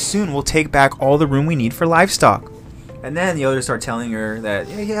 Pretty soon we'll take back all the room we need for livestock. And then the others start telling her that,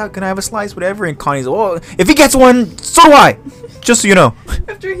 yeah, can I have a slice, whatever? And Connie's, oh, if he gets one, so do I. Just so you know.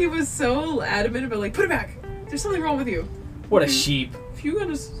 After he was so adamant about like, "Put it back. There's something wrong with you. What a sheep. If you got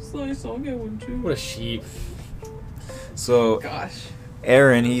a slice, I'll get one too." What a sheep. So Gosh.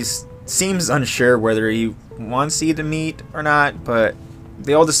 Aaron, seems unsure whether he wants to eat the meat or not, but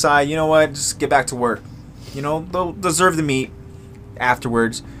they all decide, you know what, just get back to work. You know, they'll deserve the meat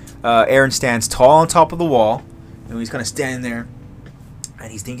afterwards. Aaron stands tall on top of the wall, and he's kind of standing there,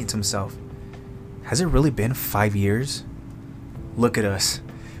 and he's thinking to himself, has it really been 5 years? Look at us,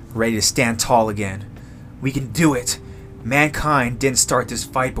 ready to stand tall again. We can do it. Mankind didn't start this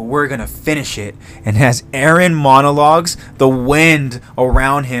fight, but we're gonna finish it. And as Aaron monologues, the wind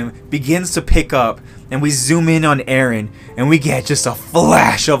around him begins to pick up, and we zoom in on Aaron, and we get just a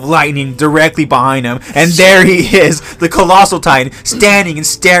flash of lightning directly behind him, and there he is, the Colossal Titan, standing and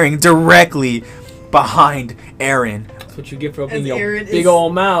staring directly behind Aaron. That's what you get for opening As your Aaron big is-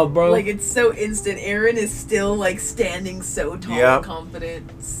 old mouth, bro. Like, it's so instant. Aaron is still, like, standing so tall Yep. and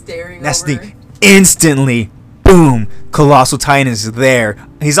confident, staring That's over. the thing. Instantly, boom, Colossal Titan is there.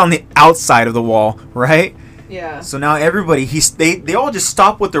 He's on the outside of the wall, right? Yeah. So now everybody, they all just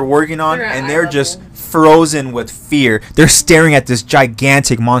stop what they're working on, They're at and eye they're level. just frozen with fear. They're staring at this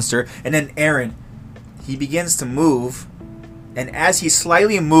gigantic monster, and then Aaron, he begins to move, and as he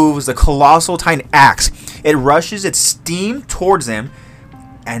slightly moves, the Colossal Titan acts. It rushes its steam towards him,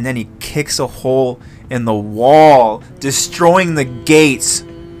 and then he kicks a hole in the wall, destroying the gates.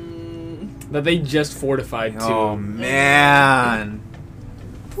 that they just fortified too. Oh man.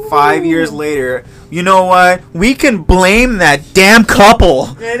 5 years later, you know what? We can blame that damn couple.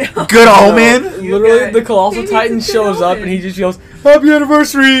 I know. Good So, omen. You literally, got- the Colossal Maybe Titan it's a good shows up omen. and he just yells, "Happy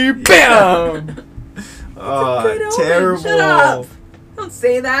anniversary!" Bam! Good omen. Terrible. Shut up. Don't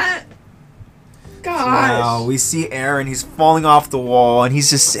say that. Gosh. Wow, we see Aaron. He's falling off the wall, and he's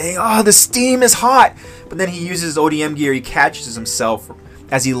just saying, "Oh, the steam is hot." But then he uses ODM gear. He catches himself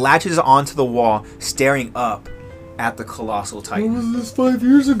as he latches onto the wall, staring up at the Colossal Titan. was this 5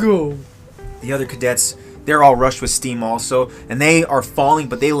 years ago? The other cadets, they're all rushed with steam also, and they are falling,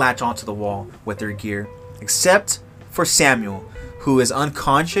 but they latch onto the wall with their gear. Except for Samuel, who is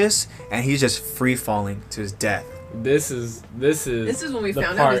unconscious, and he's just free falling to his death. This is This is when we the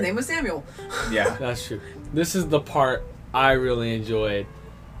found out his part. name was Samuel. Yeah. That's true. This is the part I really enjoyed.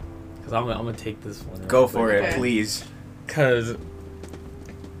 Because I'm gonna take this one. Go for it, Okay. please. Because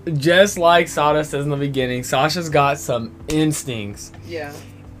just like Sada says in the beginning, Sasha's got some instincts. Yeah.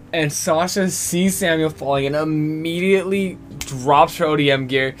 And Sasha sees Samuel falling and immediately drops her ODM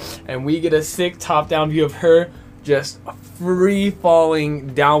gear. And we get a sick top-down view of her just free falling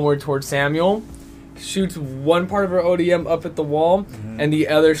downward towards Samuel. Shoots one part of her ODM up at the wall and the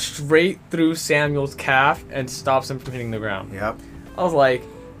other straight through Samuel's calf and stops him from hitting the ground. Yep. I was like,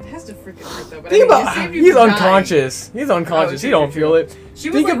 It has to freaking hurt though. But think I mean, about you saved you he's from dying. unconscious. He's unconscious. Oh, He don't true, feel true. it. She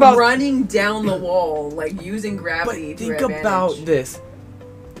was Think like about- running down the wall, like using But gravity to think her advantage. about this.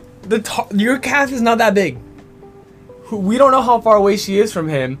 Your calf is not that big. We don't know how far away she is from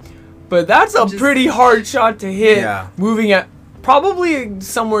him, but that's a Just- pretty hard shot to hit. Yeah. Moving at probably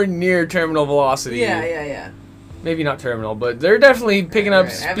somewhere near terminal velocity. Yeah. Maybe not terminal, but they're definitely picking up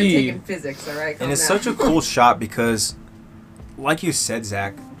Alright, I haven't speed. taken physics, alright? And it's such a cool shot because, like you said,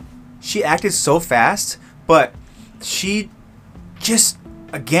 Zach, she acted so fast, but she just,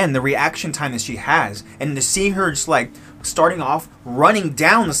 again, the reaction time that she has, and to see her just like starting off running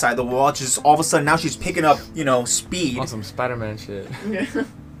down the side of the wall, just all of a sudden now she's picking up, speed, On some Spider-Man shit.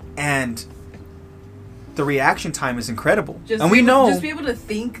 and the reaction time is incredible. Just And be we able- know, Just be able to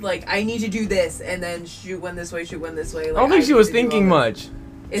think, like, I need to do this, and then shoot one this way, shoot one this way. Like, I don't think she need was to do all thinking this. much.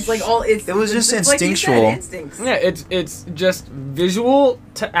 It's like all, it's. It was just like you said, instinctual. instincts. Yeah, it's just visual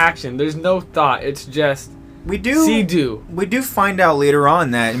to action. There's no thought. It's just we do see do. we do find out later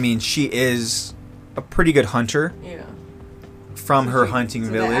on that, she is a pretty good hunter Yeah. from her So hunting The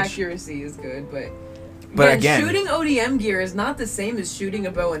village. accuracy is good, but. But Man, again- shooting ODM gear is not the same as shooting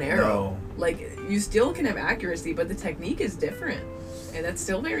a bow and arrow. No. Like, you still can have accuracy, but the technique is different. And that's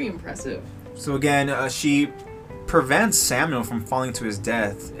still very impressive. So again, she prevents Samuel from falling to his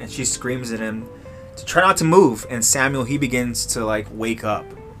death, and she screams at him to try not to move. And Samuel, he begins to like wake up.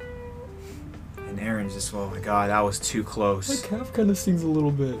 And Aaron's just, oh my god, that was too close. calf kind of sings a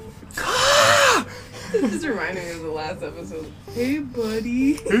little bit. This is reminding me of the last episode. Hey,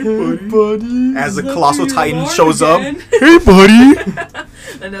 buddy. Hey, buddy. As the Is that Colossal who you Titan are shows up. again? Hey, buddy!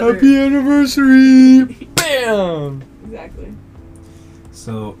 Another. Happy anniversary! Bam! Exactly.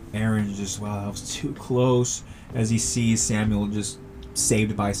 So Aaron's just, wow, that was too close. As he sees Samuel just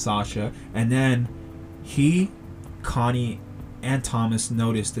saved by Sasha, and then he, Connie, and Thomas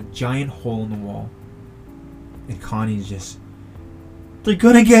notice the giant hole in the wall, and Connie's just, they're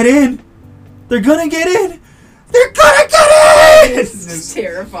gonna get in! They're gonna get in! They're gonna get in! It's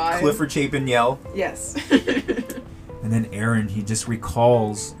terrifying. Clifford Chapin yell. Yes. And And then Aaron, he just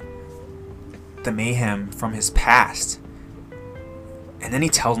recalls the mayhem from his past. And then he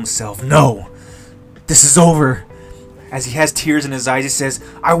tells himself, no, this is over. As he has tears in his eyes, he says,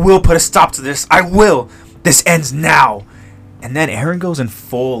 I will put a stop to this. I will. This ends now. And then Aaron goes in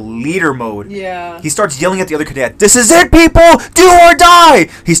full leader mode. Yeah. He starts yelling at the other cadet, this is it, people! Do or die!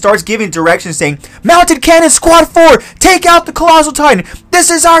 He starts giving directions saying, Mounted Cannon Squad 4, take out the Colossal Titan!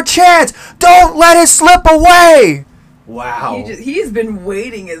 This is our chance! Don't let it slip away! Wow. He's been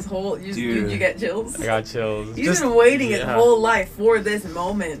waiting his whole... You get chills? I got chills. He's been waiting his whole life for this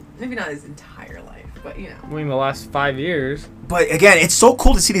moment. Maybe not his entire life, but you know. I mean, the last 5 years. But again, it's so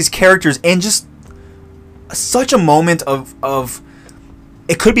cool to see these characters in just such a moment of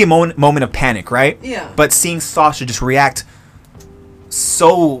it could be a moment of panic, right? Yeah. But seeing Sasha just react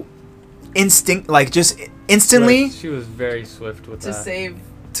so just instantly She was very swift with To that.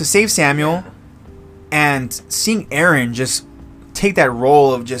 save Samuel, Yeah. and seeing Aaron just take that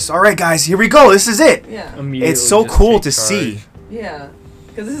role of just, all right, guys, here we go. This is it. Yeah. Immediately It's so just cool take to charge. see. Yeah.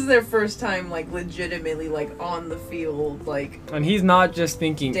 Because this is their first time, like, legitimately, like, on the field. Like, And he's not just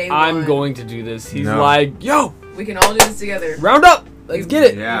thinking, Day I'm one. going to do this. He's No. like, yo, we can all do this together. round up. Let's get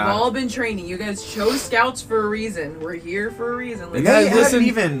it. Yeah. We've all been training. You guys chose scouts for a reason. We're here for a reason. And Let's guys they do it. listen- haven't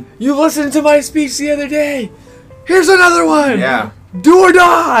even. You listened to my speech the other day. Here's another one. Yeah. Do or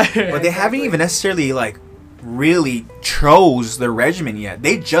die. But they haven't Exactly. even necessarily, like, really chose the regiment yet.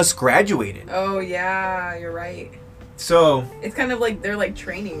 They just graduated. Oh, yeah. You're right. So, It's kind of like they're, like,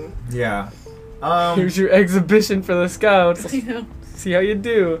 training. yeah. Here's your exhibition for the scouts. You know? See how you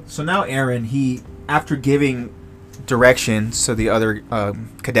do. So now Aaron, he, after giving directions to the other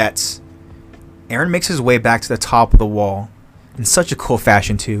cadets, Aaron makes his way back to the top of the wall in such a cool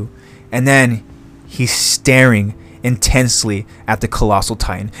fashion too. And then he's staring intensely at the Colossal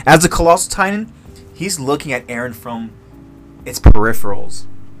Titan. As the Colossal Titan, he's looking at Aaron from its peripherals.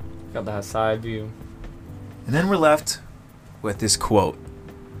 Got that side view. And then we're left with this quote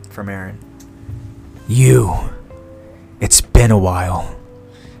from Aaron. It's been a while.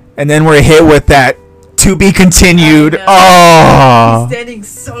 And then we're hit with that to be continued. I know. Oh. He's standing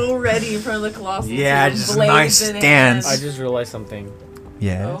so ready in front of the Colossal. Yeah, Titan, just blades nice in stance. I hand. just realized something.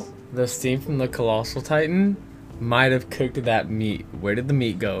 Yes. Oh. The steam from the Colossal Titan might have cooked that meat. Where did the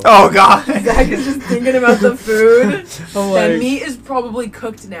meat go? Oh God. Zach is just thinking about the food. I'm That like, meat is probably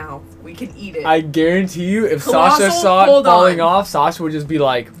cooked now. We can eat it. I guguarantee you, if Colossal, Sasha saw it hold falling on. off, Sasha would just be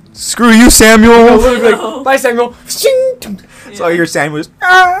like, Screw you, Samuel. literally be No. like, bye, Samuel. Shing! So your Samuel was.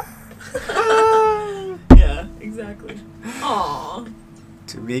 Ah. Yeah, exactly. Aww.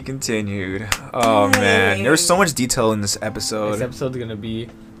 To be continued. Oh man, there's so much detail in this episode. This episode's gonna be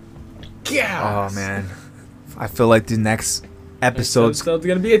Oh gas. man, I feel like the next episode's Episode's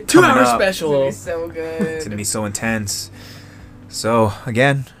gonna be a coming 2-hour up. It's gonna special. be so good. It's gonna be so intense. So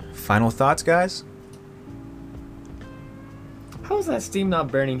again, final thoughts, guys. How is that steam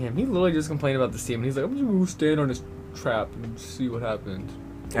not burning him? He literally just complained about the steam, and he's like, I'm just gonna stand on this trap and see what happens.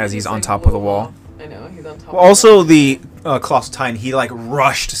 As he's on like, top of the blew wall. off. I know, he's on top. Also, the Colossal Titan, he like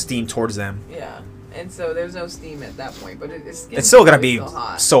rushed steam towards them. Yeah, and so there's no steam at that point, but it's It's still gonna probably be still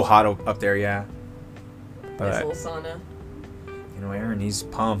hot. so hot up there, yeah. Nice But little sauna. you know, Aaron, he's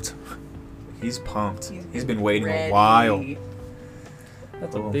pumped. He's pumped. He's been been waiting ready. a while.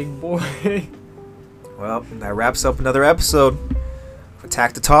 That's a Cool. big boy. Well, that wraps up another episode of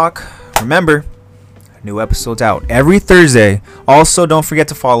Attack the Talk. Remember, new episodes out every Thursday. Also, don't forget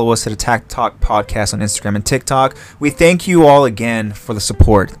to follow us at Attack Talk Podcast on Instagram and TikTok. We thank you all again for the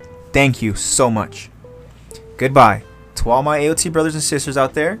support. Thank you so much. Goodbye to all my AOT brothers and sisters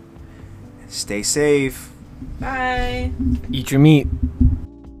out there. Stay safe. Bye. Eat your meat.